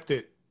of kept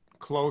it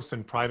close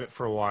and private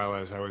for a while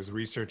as I was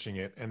researching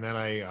it, and then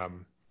I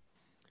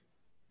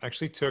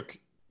actually took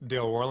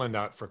Dale Warland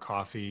out for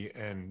coffee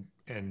and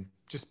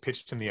just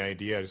pitched him the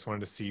idea. I just wanted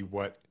to see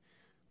what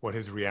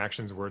his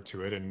reactions were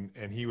to it,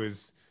 and he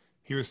was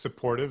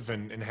supportive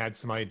and had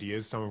some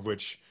ideas, some of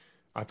which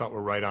I thought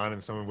were right on,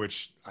 and some of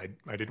which I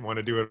didn't want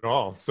to do at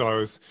all. So I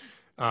was,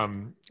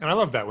 and I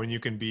love that when you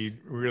can be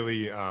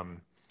really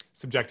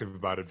subjective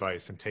about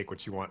advice and take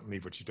what you want and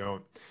leave what you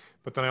don't.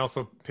 But then I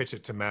also pitched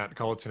it to Matt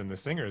Culleton and the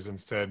Singers and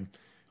said,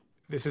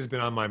 this has been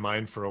on my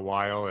mind for a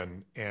while,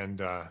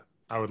 and I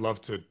would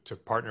love to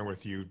partner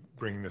with you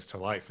bringing this to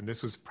life. And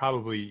this was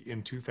probably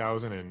in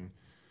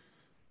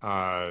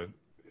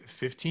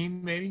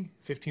 2015, maybe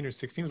 15 or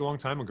 16. It was a long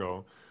time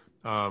ago.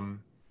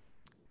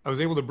 I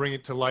was able to bring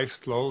it to life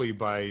slowly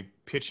by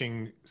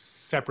pitching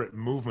separate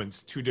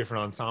movements to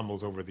different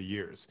ensembles over the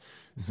years.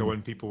 Mm-hmm. So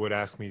when people would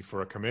ask me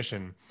for a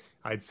commission,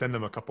 I'd send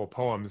them a couple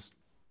poems,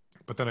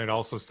 but then I'd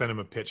also send them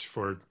a pitch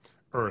for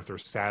Earth or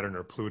Saturn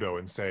or Pluto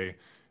and say,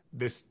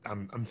 "This,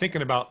 I'm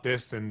thinking about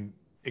this, and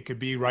it could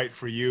be right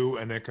for you,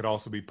 and it could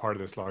also be part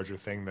of this larger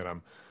thing that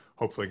I'm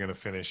hopefully going to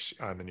finish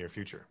in the near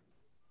future."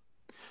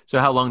 So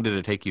how long did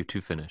it take you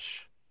to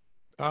finish?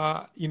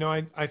 I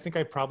think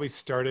I probably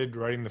started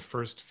writing the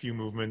first few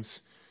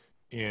movements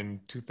in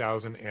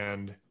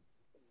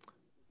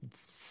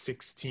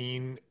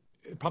 2016,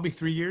 probably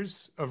 3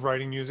 years of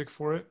writing music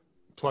for it,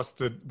 plus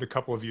the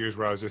couple of years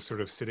where I was just sort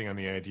of sitting on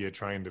the idea,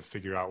 trying to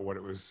figure out what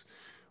it was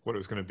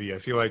going to be. I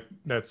feel like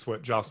that's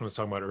what Jocelyn was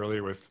talking about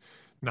earlier with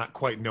not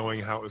quite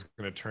knowing how it was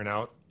going to turn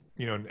out,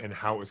 and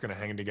how it was going to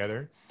hang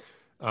together.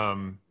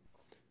 And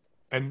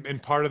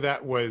part of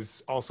that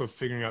was also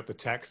figuring out the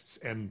texts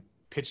and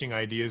pitching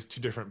ideas to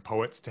different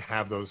poets to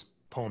have those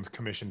poems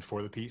commissioned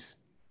for the piece.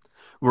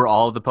 Were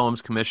all of the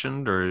poems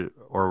commissioned, or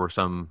were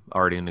some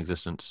already in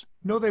existence?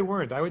 No, they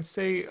weren't. I would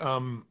say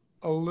a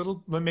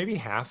little, maybe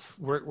half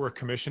were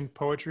commissioned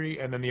poetry,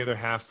 and then the other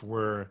half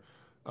were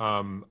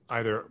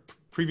either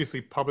previously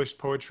published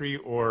poetry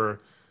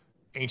or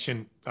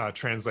ancient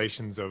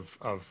translations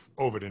of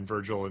Ovid and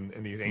Virgil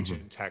and these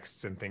ancient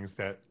texts and things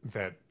that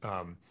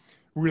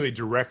really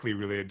directly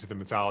related to the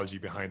mythology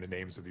behind the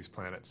names of these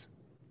planets.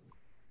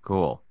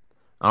 Cool.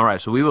 All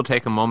right, so we will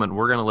take a moment.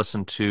 We're going to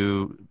listen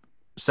to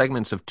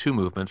segments of two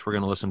movements. We're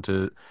going to listen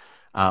to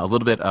a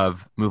little bit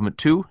of movement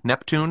 2,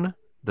 Neptune,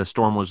 The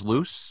Storm Was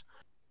Loose,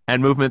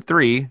 and movement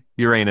 3,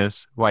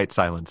 Uranus, White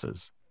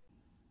Silences.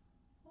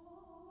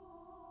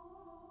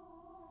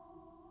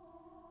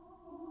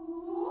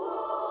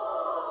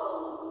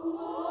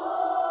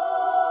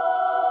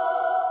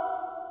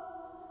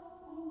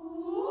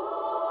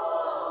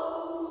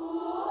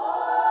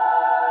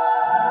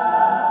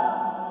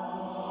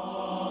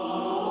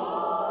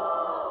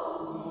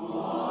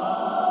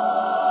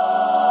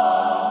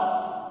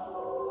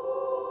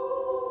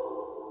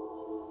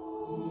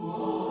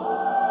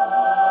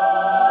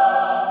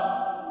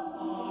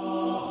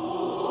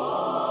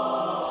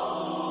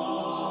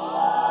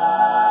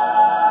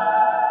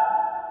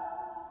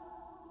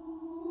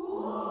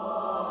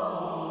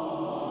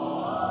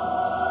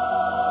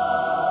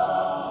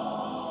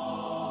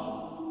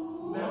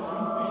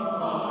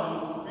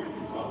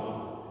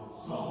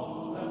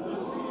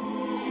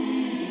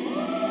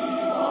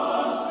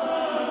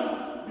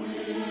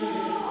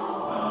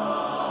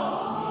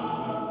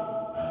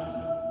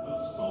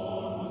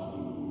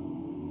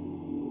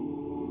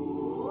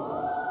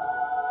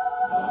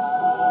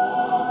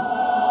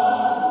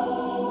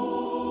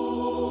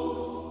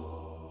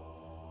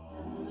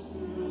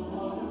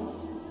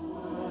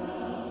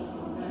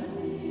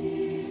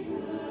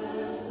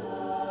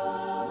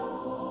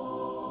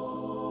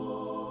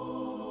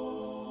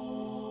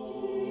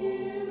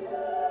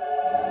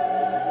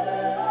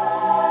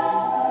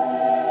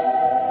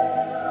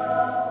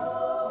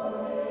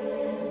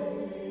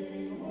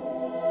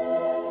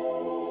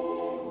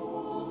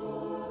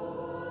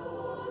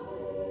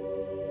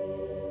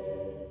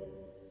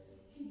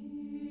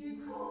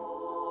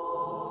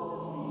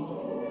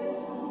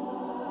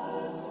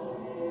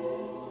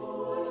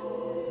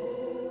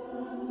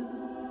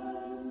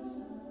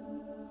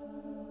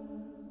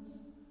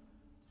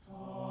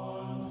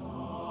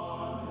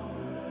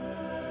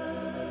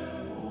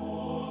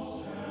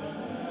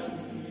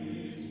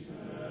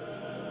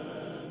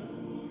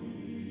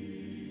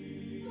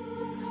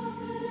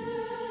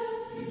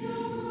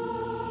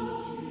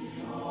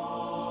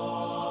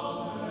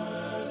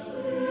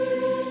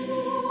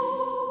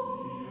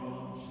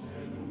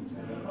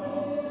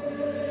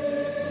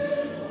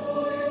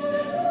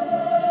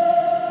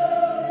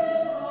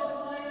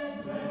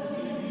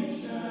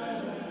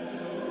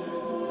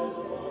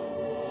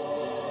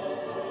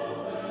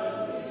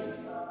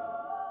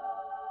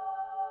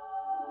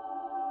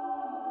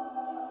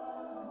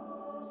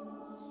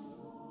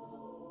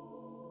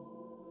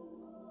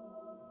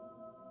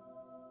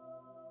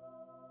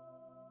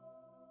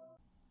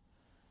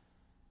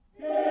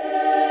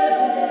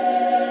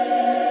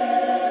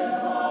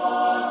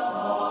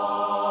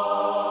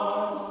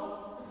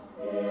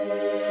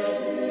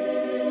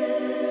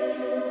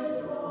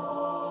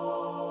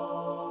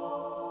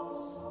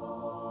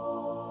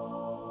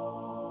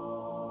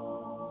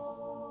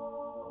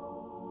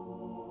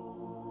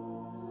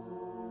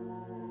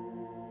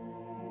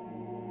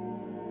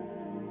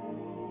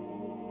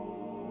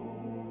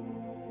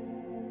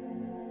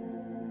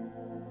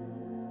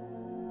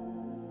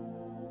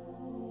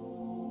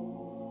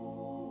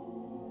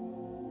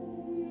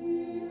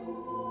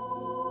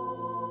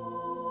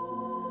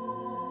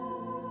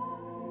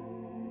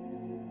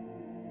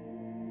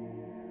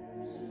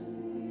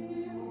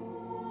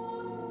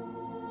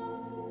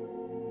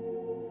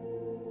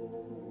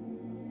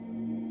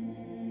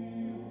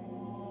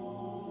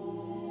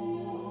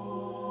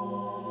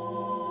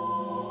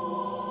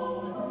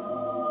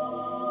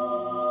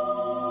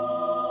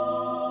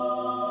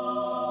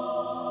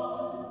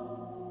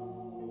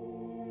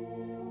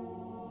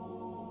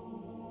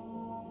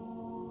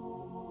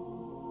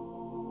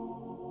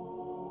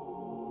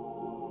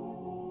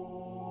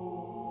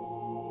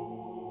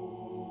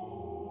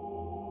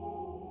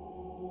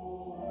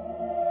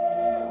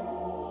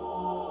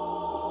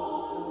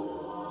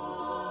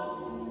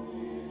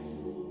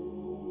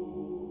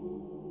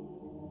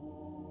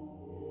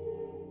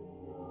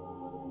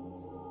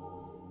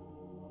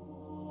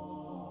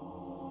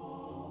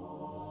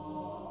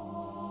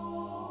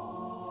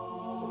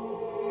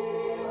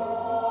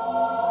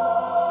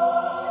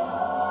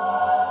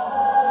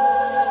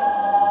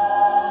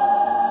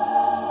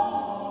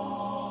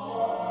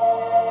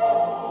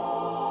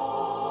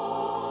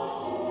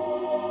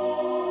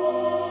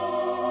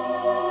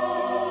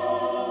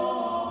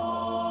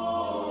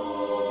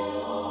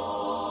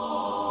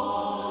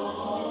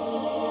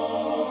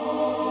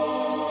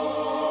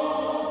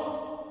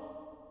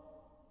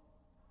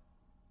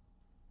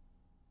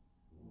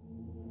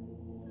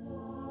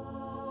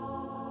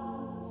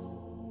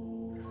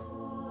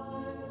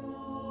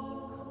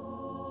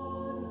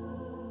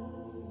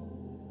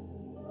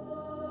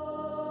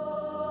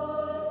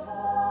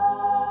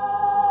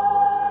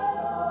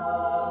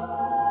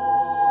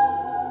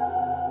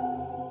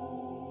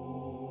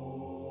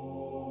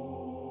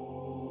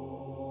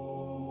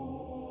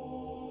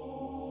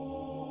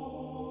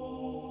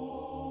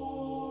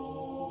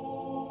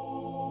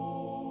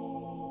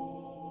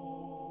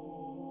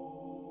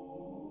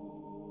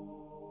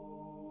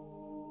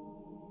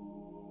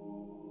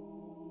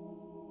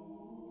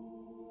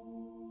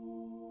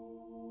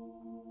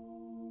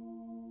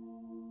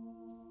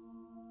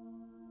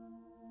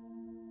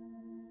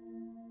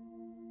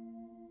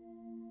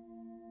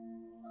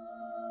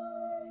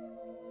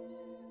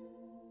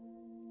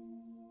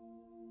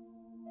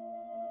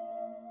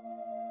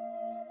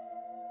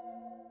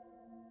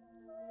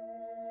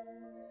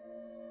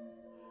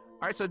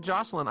 All right, so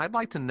Jocelyn, I'd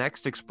like to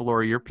next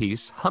explore your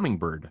piece,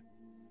 Hummingbird,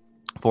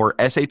 for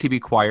SATB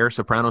choir,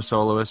 soprano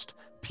soloist,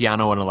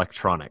 piano, and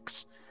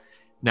electronics.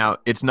 Now,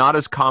 it's not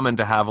as common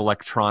to have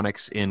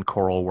electronics in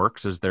choral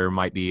works as there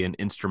might be in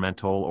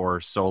instrumental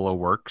or solo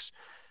works.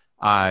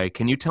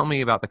 Can you tell me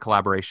about the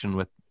collaboration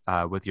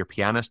with your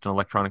pianist and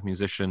electronic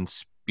musician,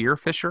 Spear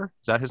Fisher?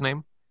 Is that his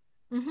name?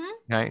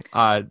 Mm-hmm.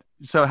 Okay.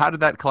 So how did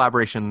that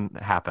collaboration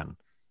happen?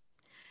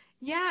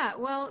 Yeah,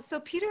 well, so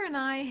Peter and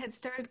I had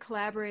started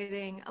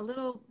collaborating a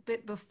little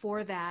bit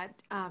before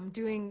that,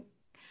 doing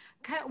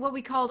kind of what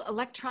we called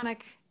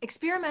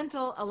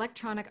experimental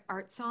electronic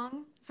art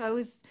song. So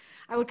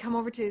I would come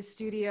over to his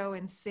studio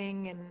and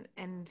sing,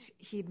 and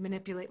he'd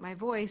manipulate my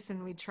voice,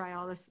 and we'd try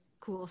all this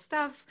cool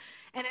stuff,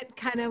 and it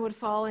kind of would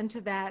fall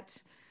into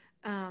that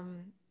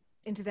kind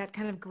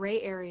of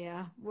gray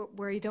area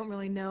where you don't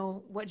really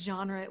know what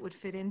genre it would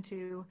fit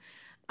into.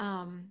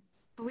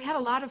 But we had a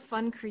lot of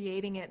fun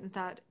creating it and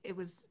thought it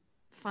was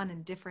fun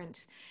and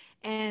different.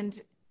 And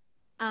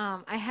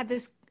I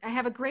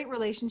have a great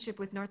relationship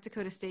with North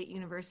Dakota State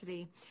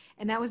University,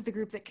 and that was the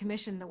group that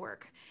commissioned the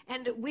work.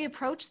 And we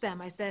approached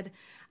them. I said,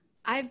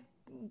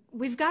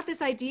 we've got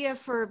this idea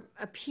for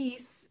a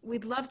piece.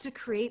 We'd love to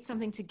create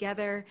something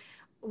together.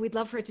 We'd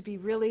love for it to be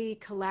really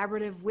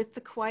collaborative with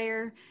the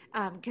choir,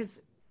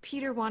 because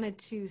Peter wanted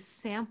to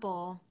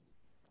sample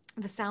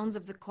the sounds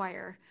of the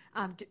choir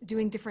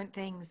doing different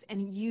things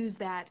and use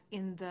that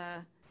in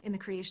the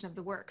creation of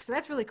the work. So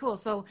that's really cool.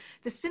 So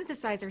the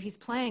synthesizer he's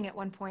playing at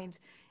one point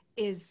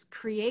is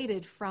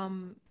created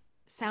from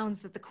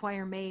sounds that the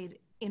choir made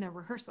in a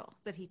rehearsal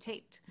that he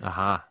taped.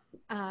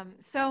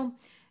 So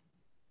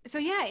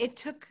yeah, it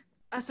took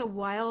us a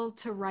while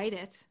to write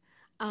it,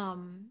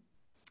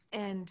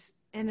 and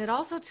it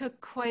also took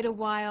quite a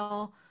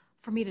while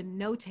for me to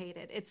notate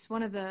it. It's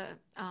one of the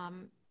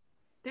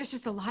there's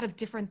just a lot of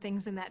different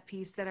things in that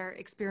piece that are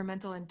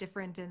experimental and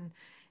different, and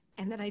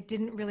that I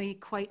didn't really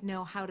quite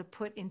know how to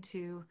put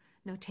into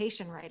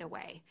notation right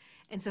away.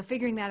 And so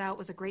figuring that out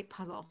was a great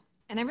puzzle.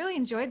 And I really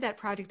enjoyed that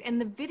project.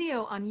 And the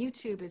video on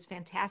YouTube is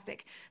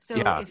fantastic. So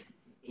if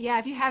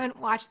you haven't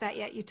watched that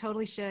yet, you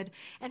totally should.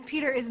 And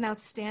Peter is an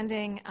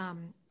outstanding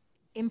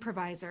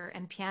improviser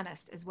and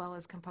pianist as well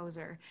as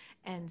composer.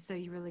 And so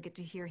you really get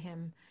to hear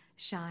him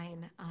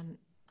shine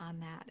on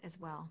that as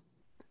well.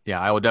 Yeah,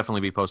 I will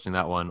definitely be posting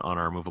that one on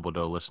our Movable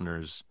Dough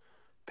listeners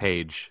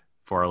page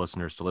for our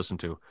listeners to listen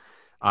to.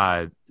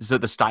 So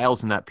the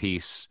styles in that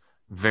piece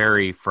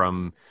vary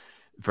from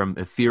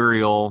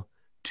ethereal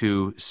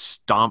to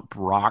stomp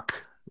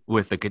rock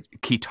with the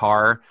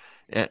guitar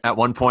at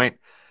one point.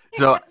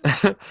 So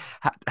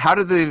how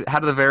do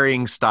the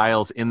varying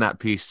styles in that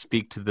piece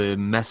speak to the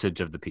message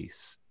of the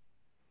piece?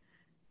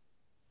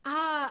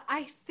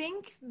 I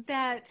think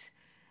that,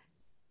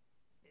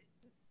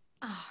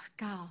 oh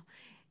God,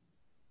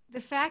 the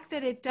fact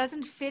that it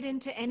doesn't fit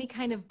into any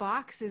kind of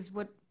box is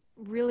what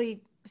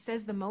really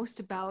says the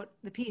most about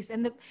the piece.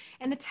 And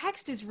the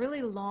text is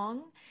really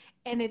long,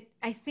 and it,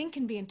 I think,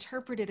 can be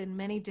interpreted in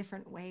many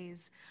different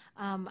ways.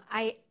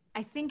 I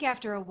think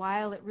after a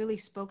while it really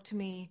spoke to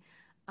me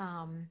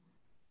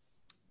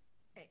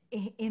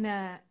in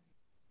a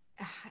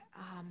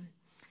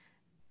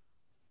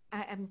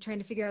I'm trying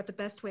to figure out the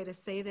best way to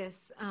say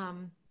this.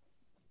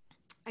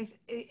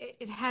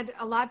 It had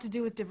a lot to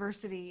do with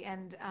diversity,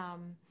 and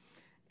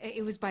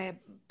it was by a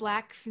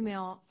Black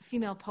female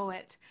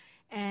poet,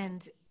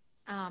 and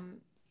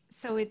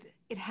so it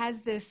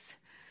has this.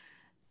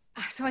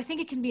 So I think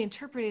it can be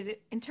interpreted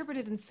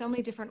in so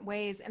many different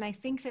ways, and I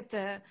think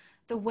that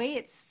the way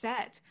it's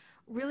set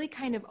really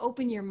kind of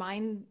open your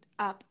mind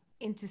up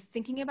into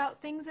thinking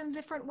about things in a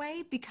different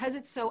way because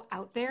it's so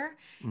out there.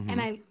 Mm-hmm.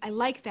 And I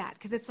like that,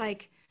 because it's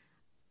like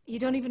you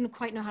don't even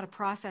quite know how to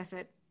process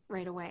it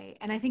right away.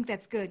 And I think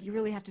that's good. You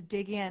really have to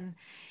dig in.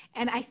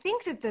 And I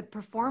think that the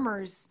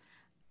performers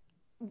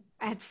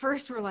at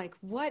first were like,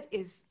 what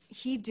is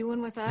he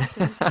doing with us?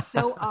 And this is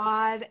so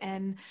odd.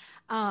 And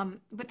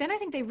but then I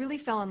think they really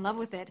fell in love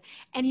with it.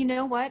 And you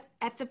know what?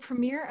 At the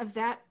premiere of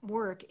that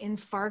work in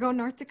Fargo,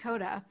 North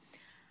Dakota,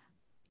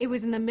 it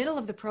was in the middle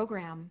of the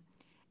program.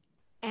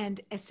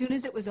 And as soon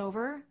as it was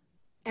over,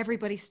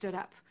 everybody stood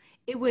up.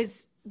 It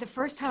was the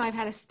first time I've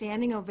had a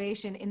standing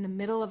ovation in the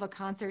middle of a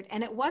concert.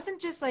 And it wasn't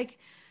just like,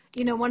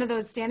 you know, one of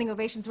those standing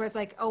ovations where it's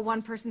like, oh,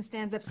 one person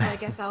stands up, so I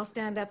guess I'll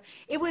stand up.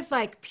 It was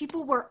like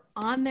people were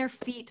on their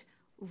feet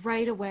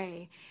right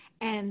away.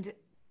 And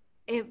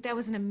that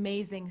was an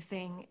amazing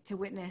thing to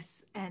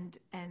witness and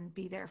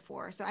be there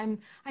for. So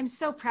I'm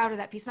so proud of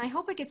that piece. And I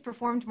hope it gets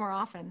performed more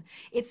often.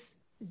 It's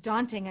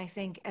daunting, I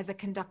think, as a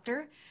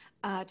conductor,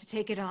 to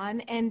take it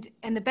on. And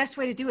the best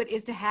way to do it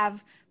is to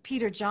have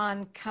Peter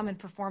John come and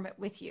perform it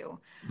with you.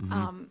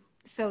 Mm-hmm.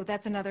 So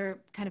that's another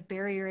kind of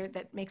barrier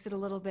that makes it a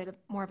little bit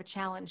more of a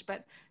challenge,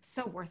 but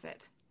so worth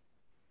it.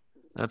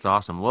 That's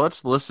awesome. Well,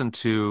 let's listen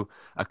to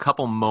a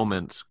couple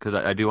moments, because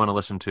I do want to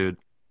listen to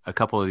a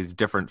couple of these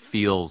different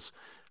feels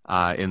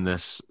in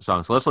this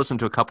song. So let's listen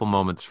to a couple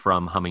moments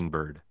from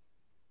Hummingbird.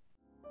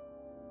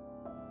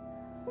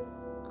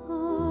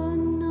 A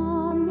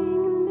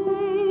numbing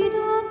maid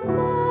of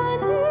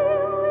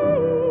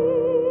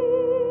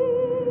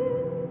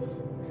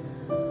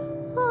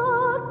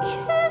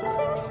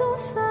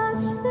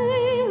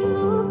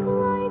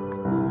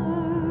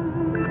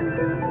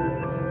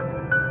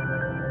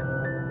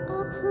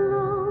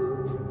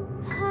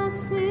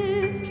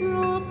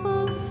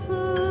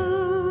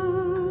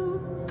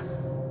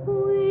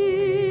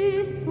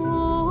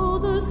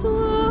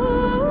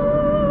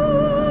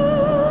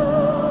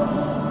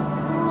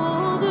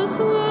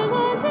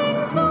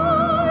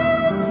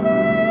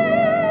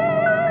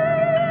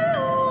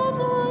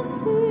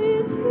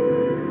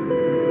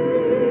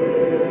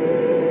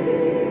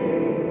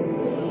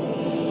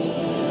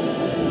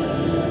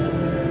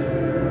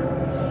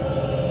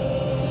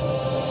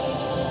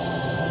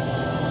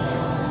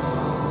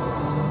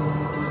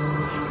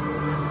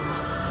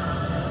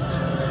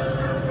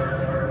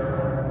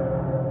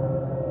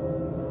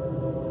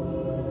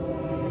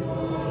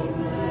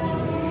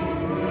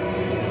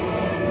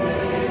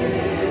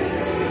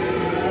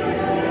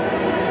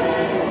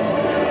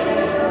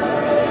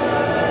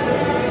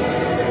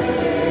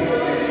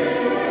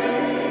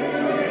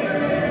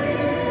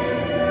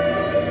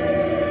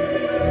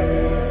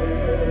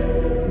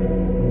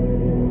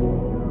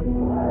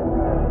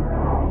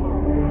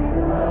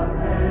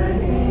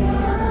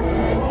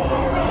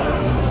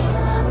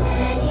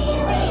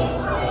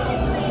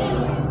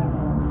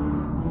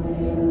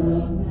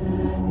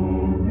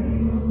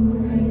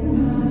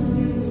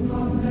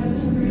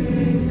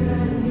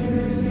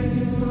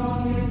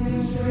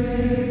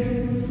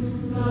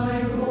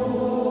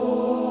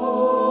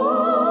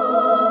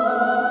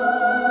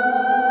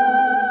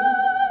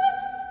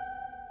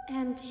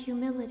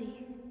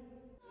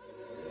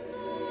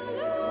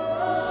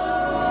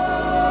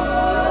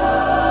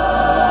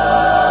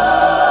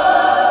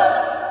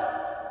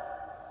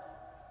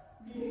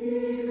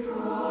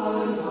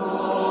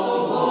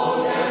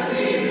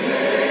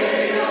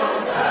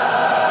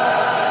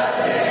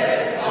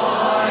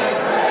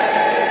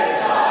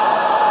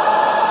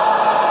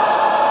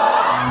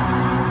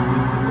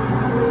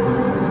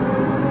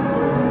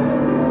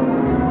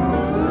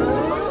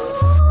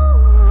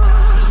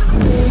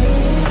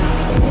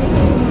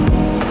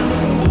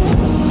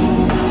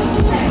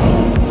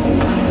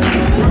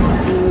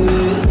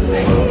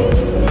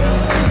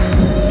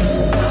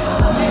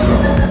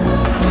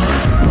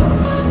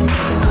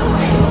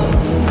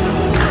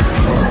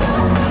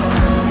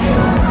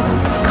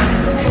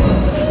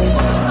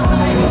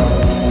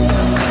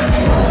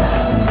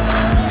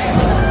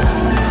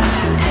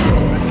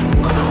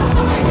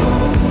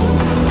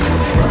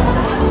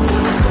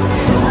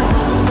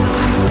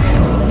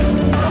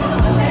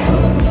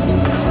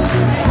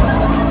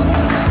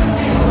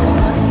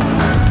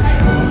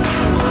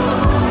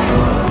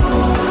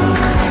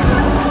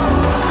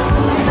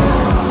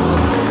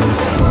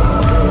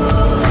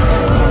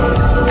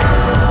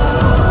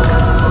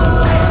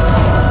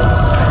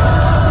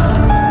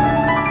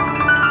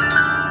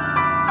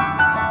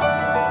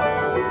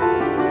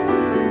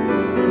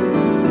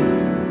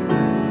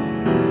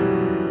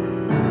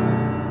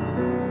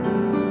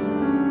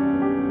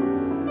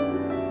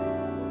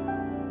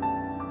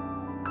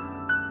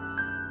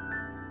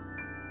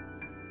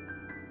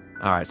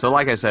All right. So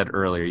like I said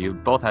earlier, you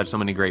both had so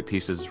many great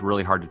pieces,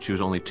 really hard to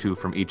choose only two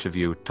from each of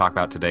you to talk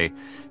about today.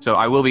 So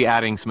I will be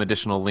adding some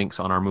additional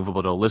links on our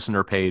Movable Do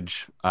listener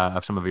page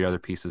of some of your other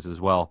pieces as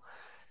well.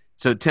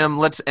 So Tim,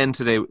 let's end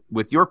today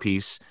with your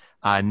piece,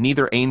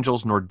 Neither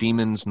Angels Nor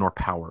Demons Nor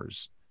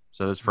Powers.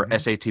 So that's for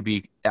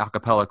SATB a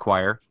cappella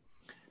choir.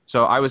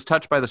 So I was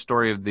touched by the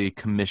story of the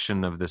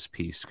commission of this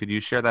piece. Could you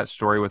share that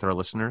story with our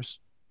listeners?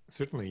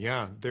 Certainly,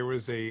 yeah. There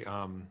was a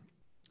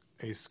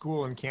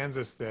school in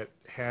Kansas that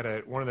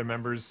had one of their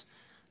members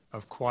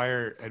of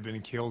choir had been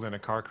killed in a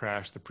car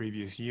crash the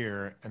previous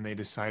year, and they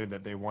decided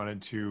that they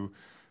wanted to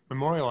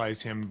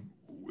memorialize him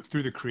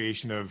through the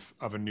creation of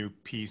a new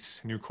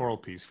choral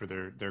piece for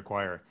their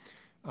choir.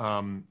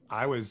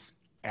 I was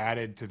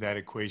added to that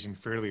equation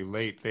fairly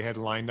late. They had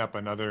lined up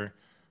another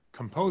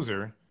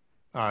composer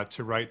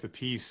to write the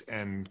piece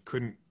and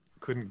couldn't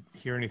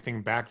hear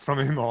anything back from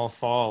him all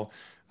fall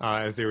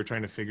as they were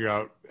trying to figure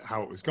out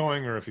how it was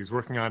going or if he was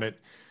working on it,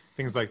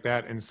 things like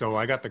that. And so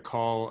I got the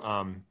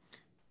call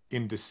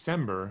in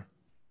December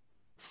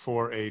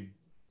for a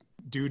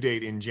due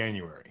date in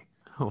January.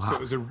 Oh, wow. So it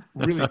was a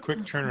really quick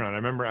turnaround. I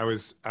remember I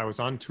was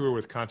on tour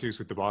with Cantus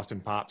with the Boston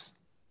Pops,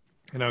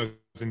 and I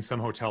was in some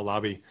hotel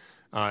lobby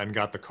and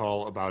got the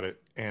call about it.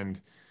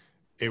 And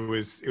it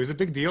was a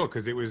big deal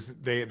because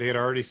they had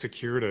already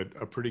secured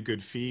a pretty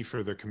good fee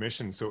for the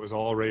commission, so it was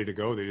all ready to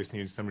go. They just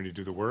needed somebody to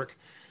do the work.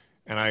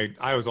 And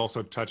I was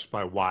also touched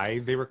by why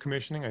they were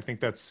commissioning. I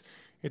think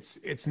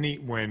it's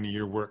neat when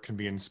your work can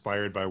be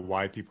inspired by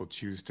why people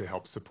choose to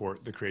help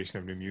support the creation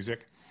of new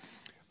music.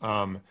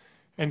 And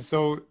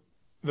so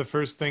the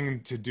first thing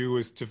to do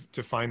was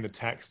to find the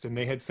text, and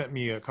they had sent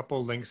me a couple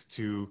of links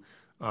to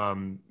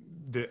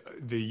the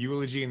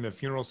eulogy and the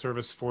funeral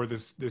service for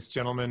this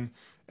gentleman,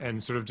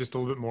 and sort of just a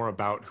little bit more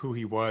about who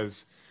he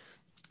was.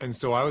 And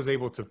so I was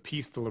able to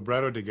piece the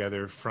libretto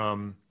together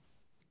from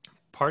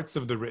parts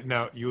of the written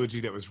out eulogy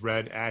that was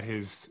read at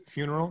his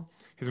funeral,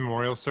 his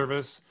memorial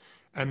service,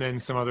 and then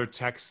some other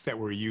texts that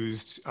were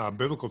used,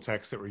 biblical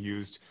texts that were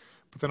used,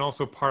 but then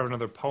also part of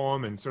another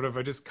poem. And sort of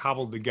I just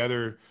cobbled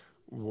together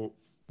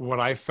what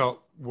I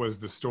felt was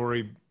the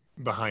story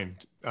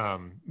behind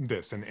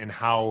this, and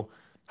how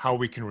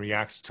we can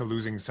react to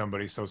losing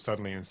somebody so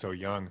suddenly and so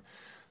young.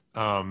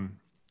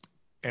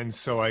 And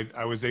so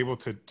I was able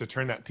to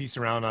turn that piece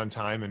around on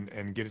time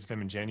and get it to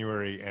them in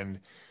January. And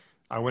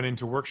I went in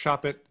to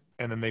workshop it,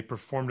 and then they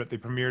performed it. They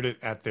premiered it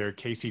at their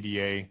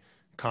KCDA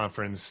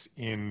conference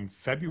in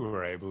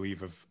February, I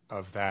believe,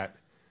 of that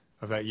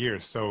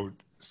year. So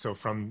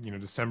from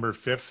December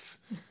 5th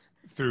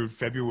through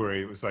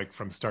February, it was like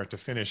from start to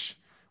finish,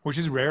 which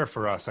is rare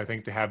for us, I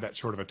think, to have that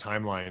short of a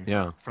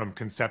timeline from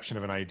conception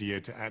of an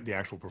idea to the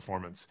actual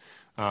performance.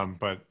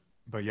 But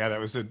yeah, that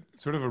was a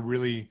sort of a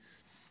really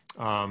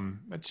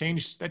that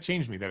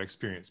changed me, that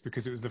experience,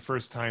 because it was the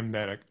first time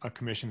that a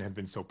commission had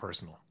been so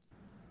personal.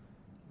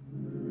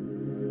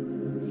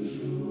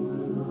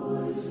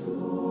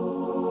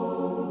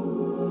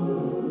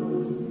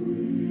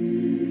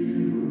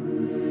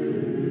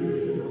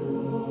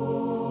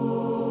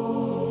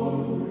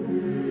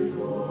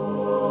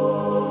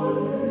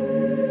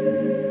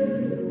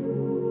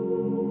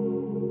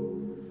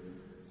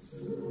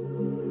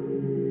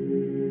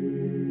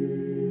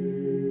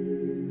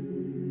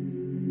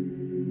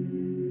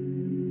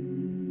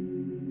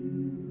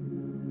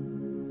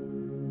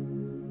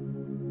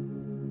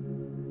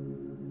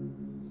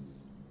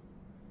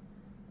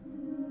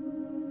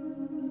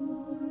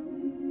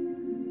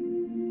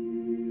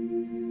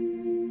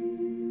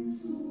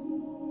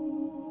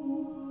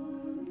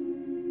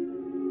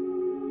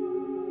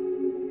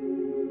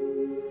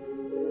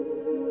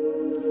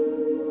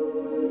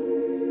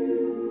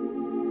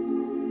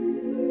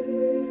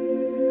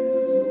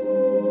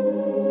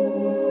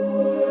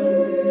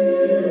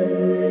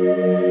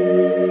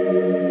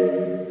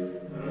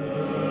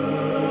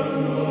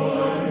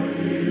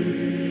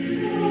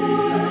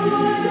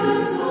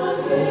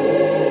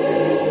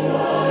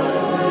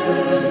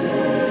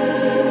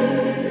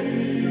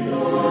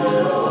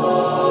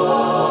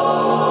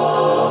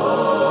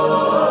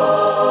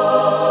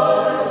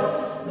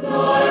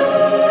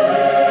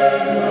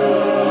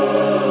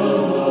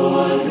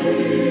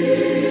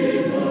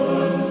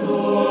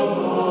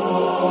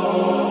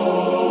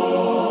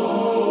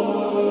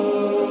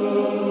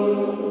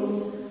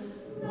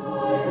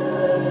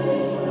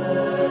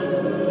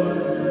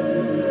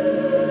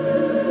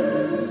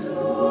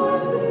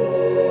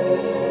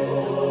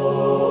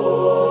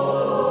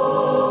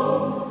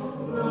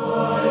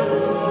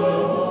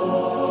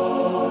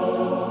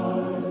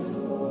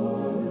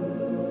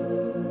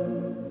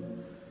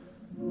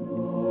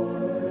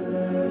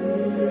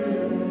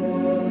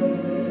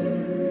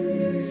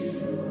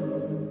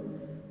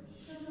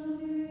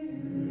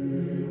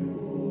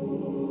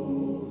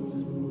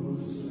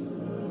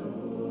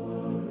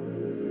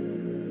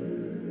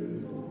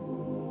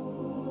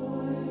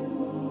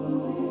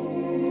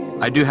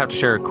 I do have to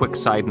share a quick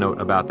side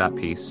note about that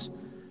piece.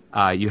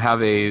 You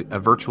have a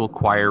virtual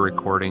choir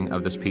recording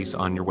of this piece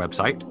on your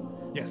website.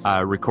 Yes.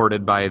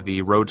 Recorded by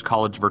the Rhodes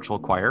College Virtual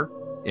Choir.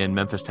 in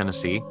Memphis,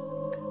 Tennessee.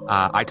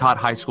 I taught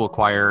high school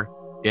choir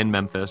in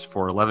Memphis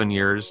for 11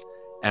 years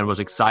and was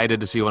excited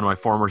to see one of my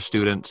former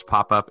students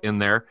pop up in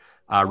there,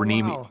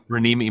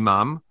 Raneem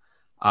Imam,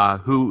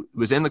 who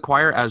was in the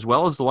choir as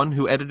well as the one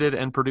who edited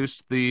and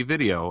produced the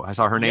video. I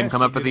saw her name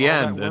come up at the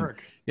end.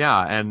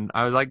 And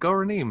I was like, go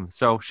Raneem.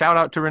 So shout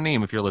out to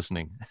Raneem if you're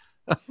listening.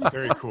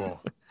 Very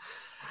cool.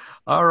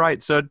 All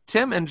right. So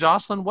Tim and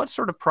Jocelyn, what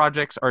sort of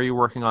projects are you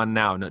working on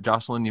now? Now,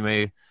 Jocelyn, you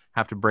may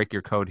have to break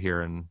your code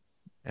here and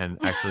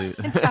actually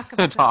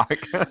talk.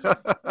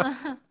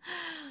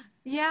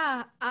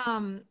 Yeah.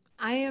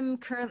 I am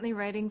currently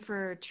writing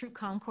for True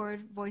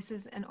Concord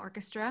Voices and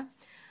Orchestra.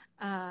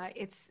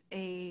 It's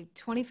a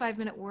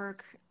 25-minute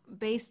work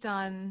based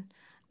on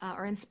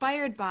or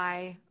inspired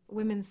by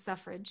women's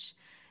suffrage.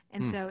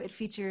 And so it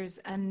features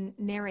a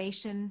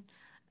narration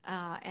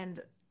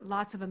and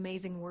lots of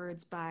amazing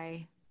words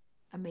by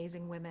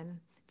amazing women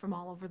from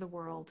all over the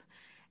world.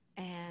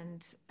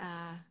 And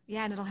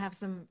and it'll have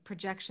some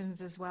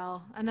projections as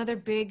well. Another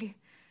big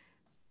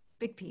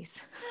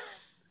piece.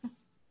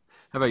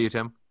 How about you,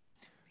 Tim?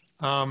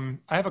 I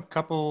have a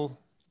couple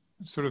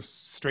sort of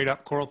straight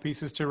up choral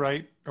pieces to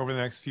write over the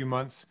next few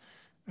months.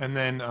 And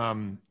then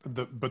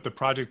the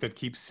project that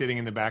keeps sitting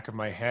in the back of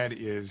my head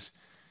is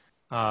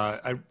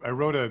I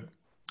wrote an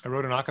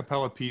a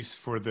cappella piece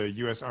for the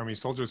U.S. Army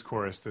Soldiers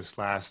Chorus this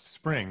last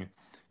spring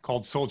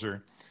called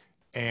Soldier.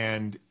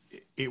 And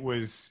it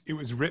was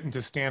written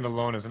to stand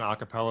alone as an a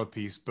cappella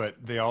piece, but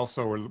they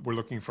also were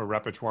looking for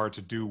repertoire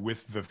to do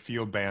with the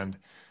field band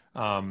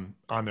on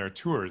their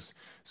tours.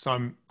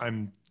 So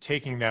I'm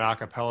taking that a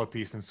cappella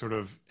piece and sort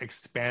of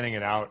expanding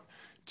it out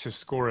to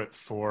score it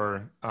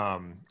for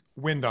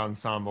wind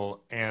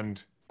ensemble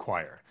and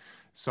choir.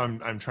 So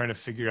I'm trying to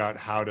figure out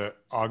how to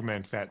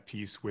augment that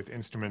piece with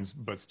instruments,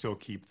 but still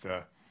keep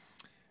the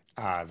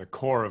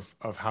core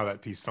of how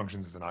that piece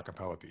functions as an a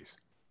cappella piece.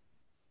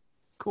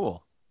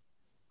 Cool.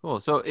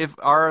 So if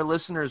our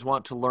listeners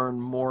want to learn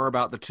more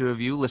about the two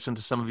of you, listen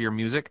to some of your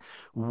music,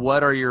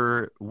 what are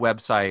your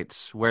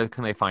websites? Where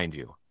can they find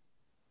you?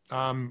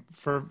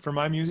 For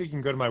my music, you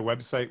can go to my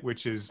website,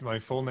 which is my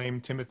full name,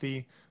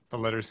 Timothy, the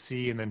letter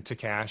C, and then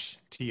Takach,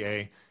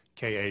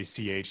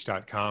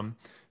 TAKACH.com.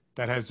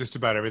 That has just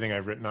about everything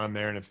I've written on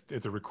there. And if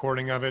it's a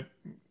recording of it,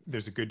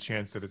 there's a good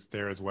chance that it's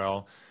there as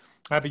well.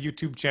 I have a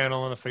YouTube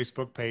channel and a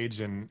Facebook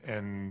page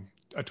and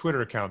a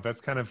Twitter account.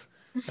 That's kind of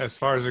as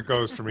far as it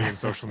goes for me in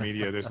social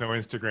media. There's no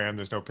Instagram,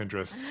 there's no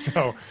Pinterest.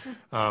 So,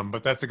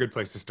 but that's a good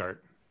place to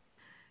start.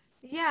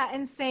 Yeah,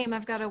 and same.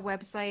 I've got a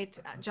website,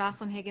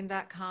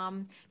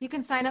 jocelynhagen.com. You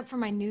can sign up for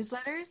my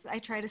newsletters. I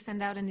try to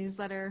send out a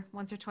newsletter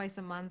once or twice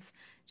a month,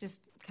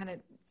 just kind of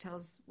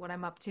tells what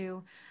I'm up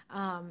to.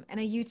 And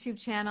a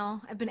YouTube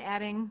channel. I've been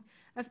adding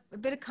a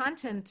bit of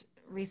content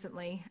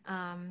recently,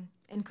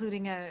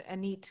 including a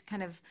neat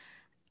kind of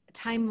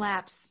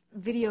time-lapse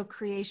video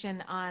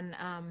creation on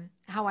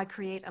how I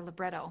create a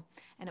libretto.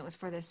 And it was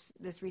for this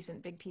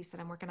recent big piece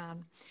that I'm working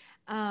on.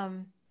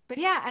 But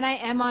yeah, and I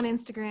am on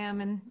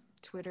Instagram and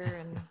Twitter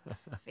and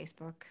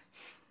Facebook.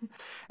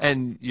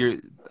 And you're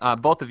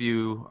both of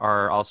you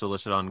are also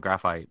listed on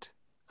Graphite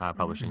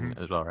Publishing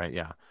as well, right?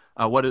 Yeah.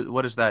 What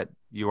is that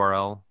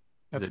URL?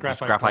 That's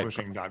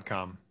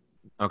graphitepublishing.com.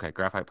 Okay,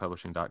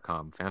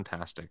 graphitepublishing.com.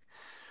 Fantastic.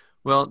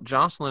 Well,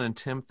 Jocelyn and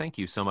Tim, thank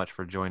you so much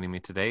for joining me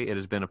today. It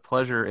has been a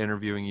pleasure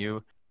interviewing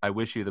you. I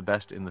wish you the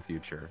best in the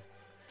future.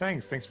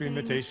 Thanks for the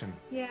invitation.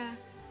 Yeah.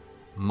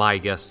 My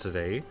guests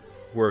today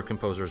were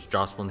composers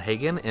Jocelyn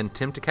Hagen and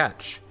Tim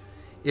Takach.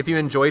 If you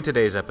enjoyed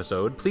today's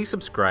episode, please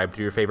subscribe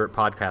through your favorite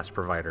podcast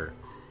provider.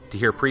 To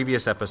hear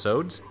previous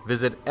episodes,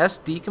 visit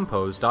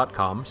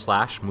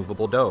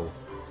sdcompose.com/movabledough.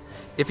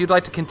 If you'd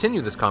like to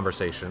continue this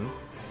conversation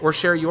or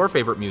share your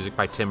favorite music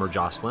by Tim or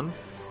Jocelyn,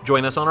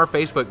 join us on our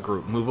Facebook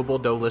group, Movable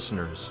Dough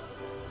Listeners.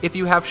 If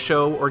you have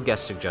show or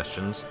guest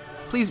suggestions,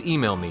 please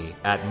email me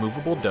at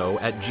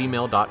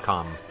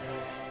movabledough@gmail.com.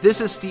 This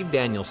is Steve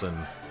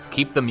Danielson.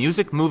 Keep the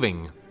music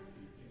moving.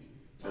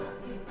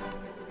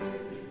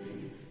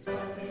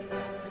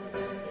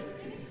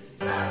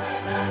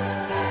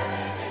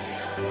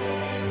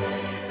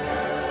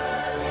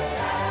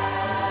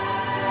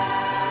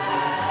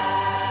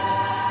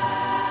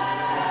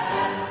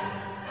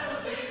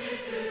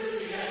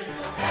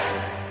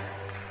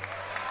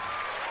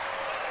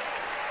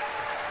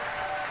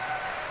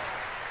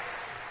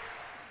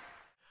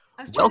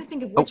 I was trying to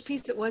think of which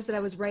piece it was that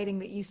I was writing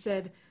that you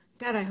said,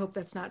 God, I hope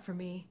that's not for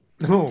me.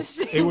 No,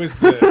 it was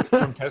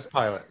from Test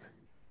Pilot.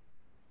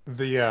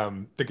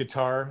 The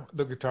guitar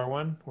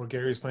one where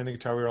Gary was playing the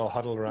guitar. We were all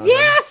huddled around.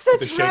 Yes, him,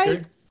 that's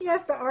right.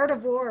 Yes, The Art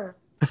of War.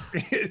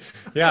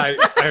 Yeah,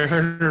 I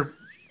heard her.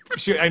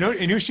 I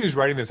knew she was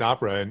writing this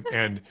opera,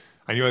 and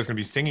I knew I was going to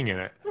be singing in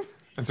it.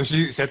 And so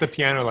she sat at the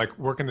piano, like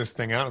working this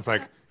thing out. It's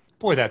like,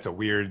 boy, that's a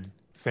weird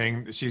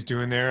thing that she's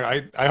doing there.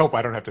 I hope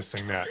I don't have to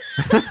sing that.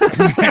 And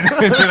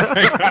then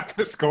I got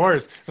the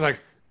scores. I'm like,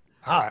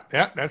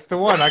 yeah, that's the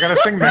one. I got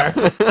to sing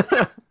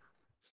that.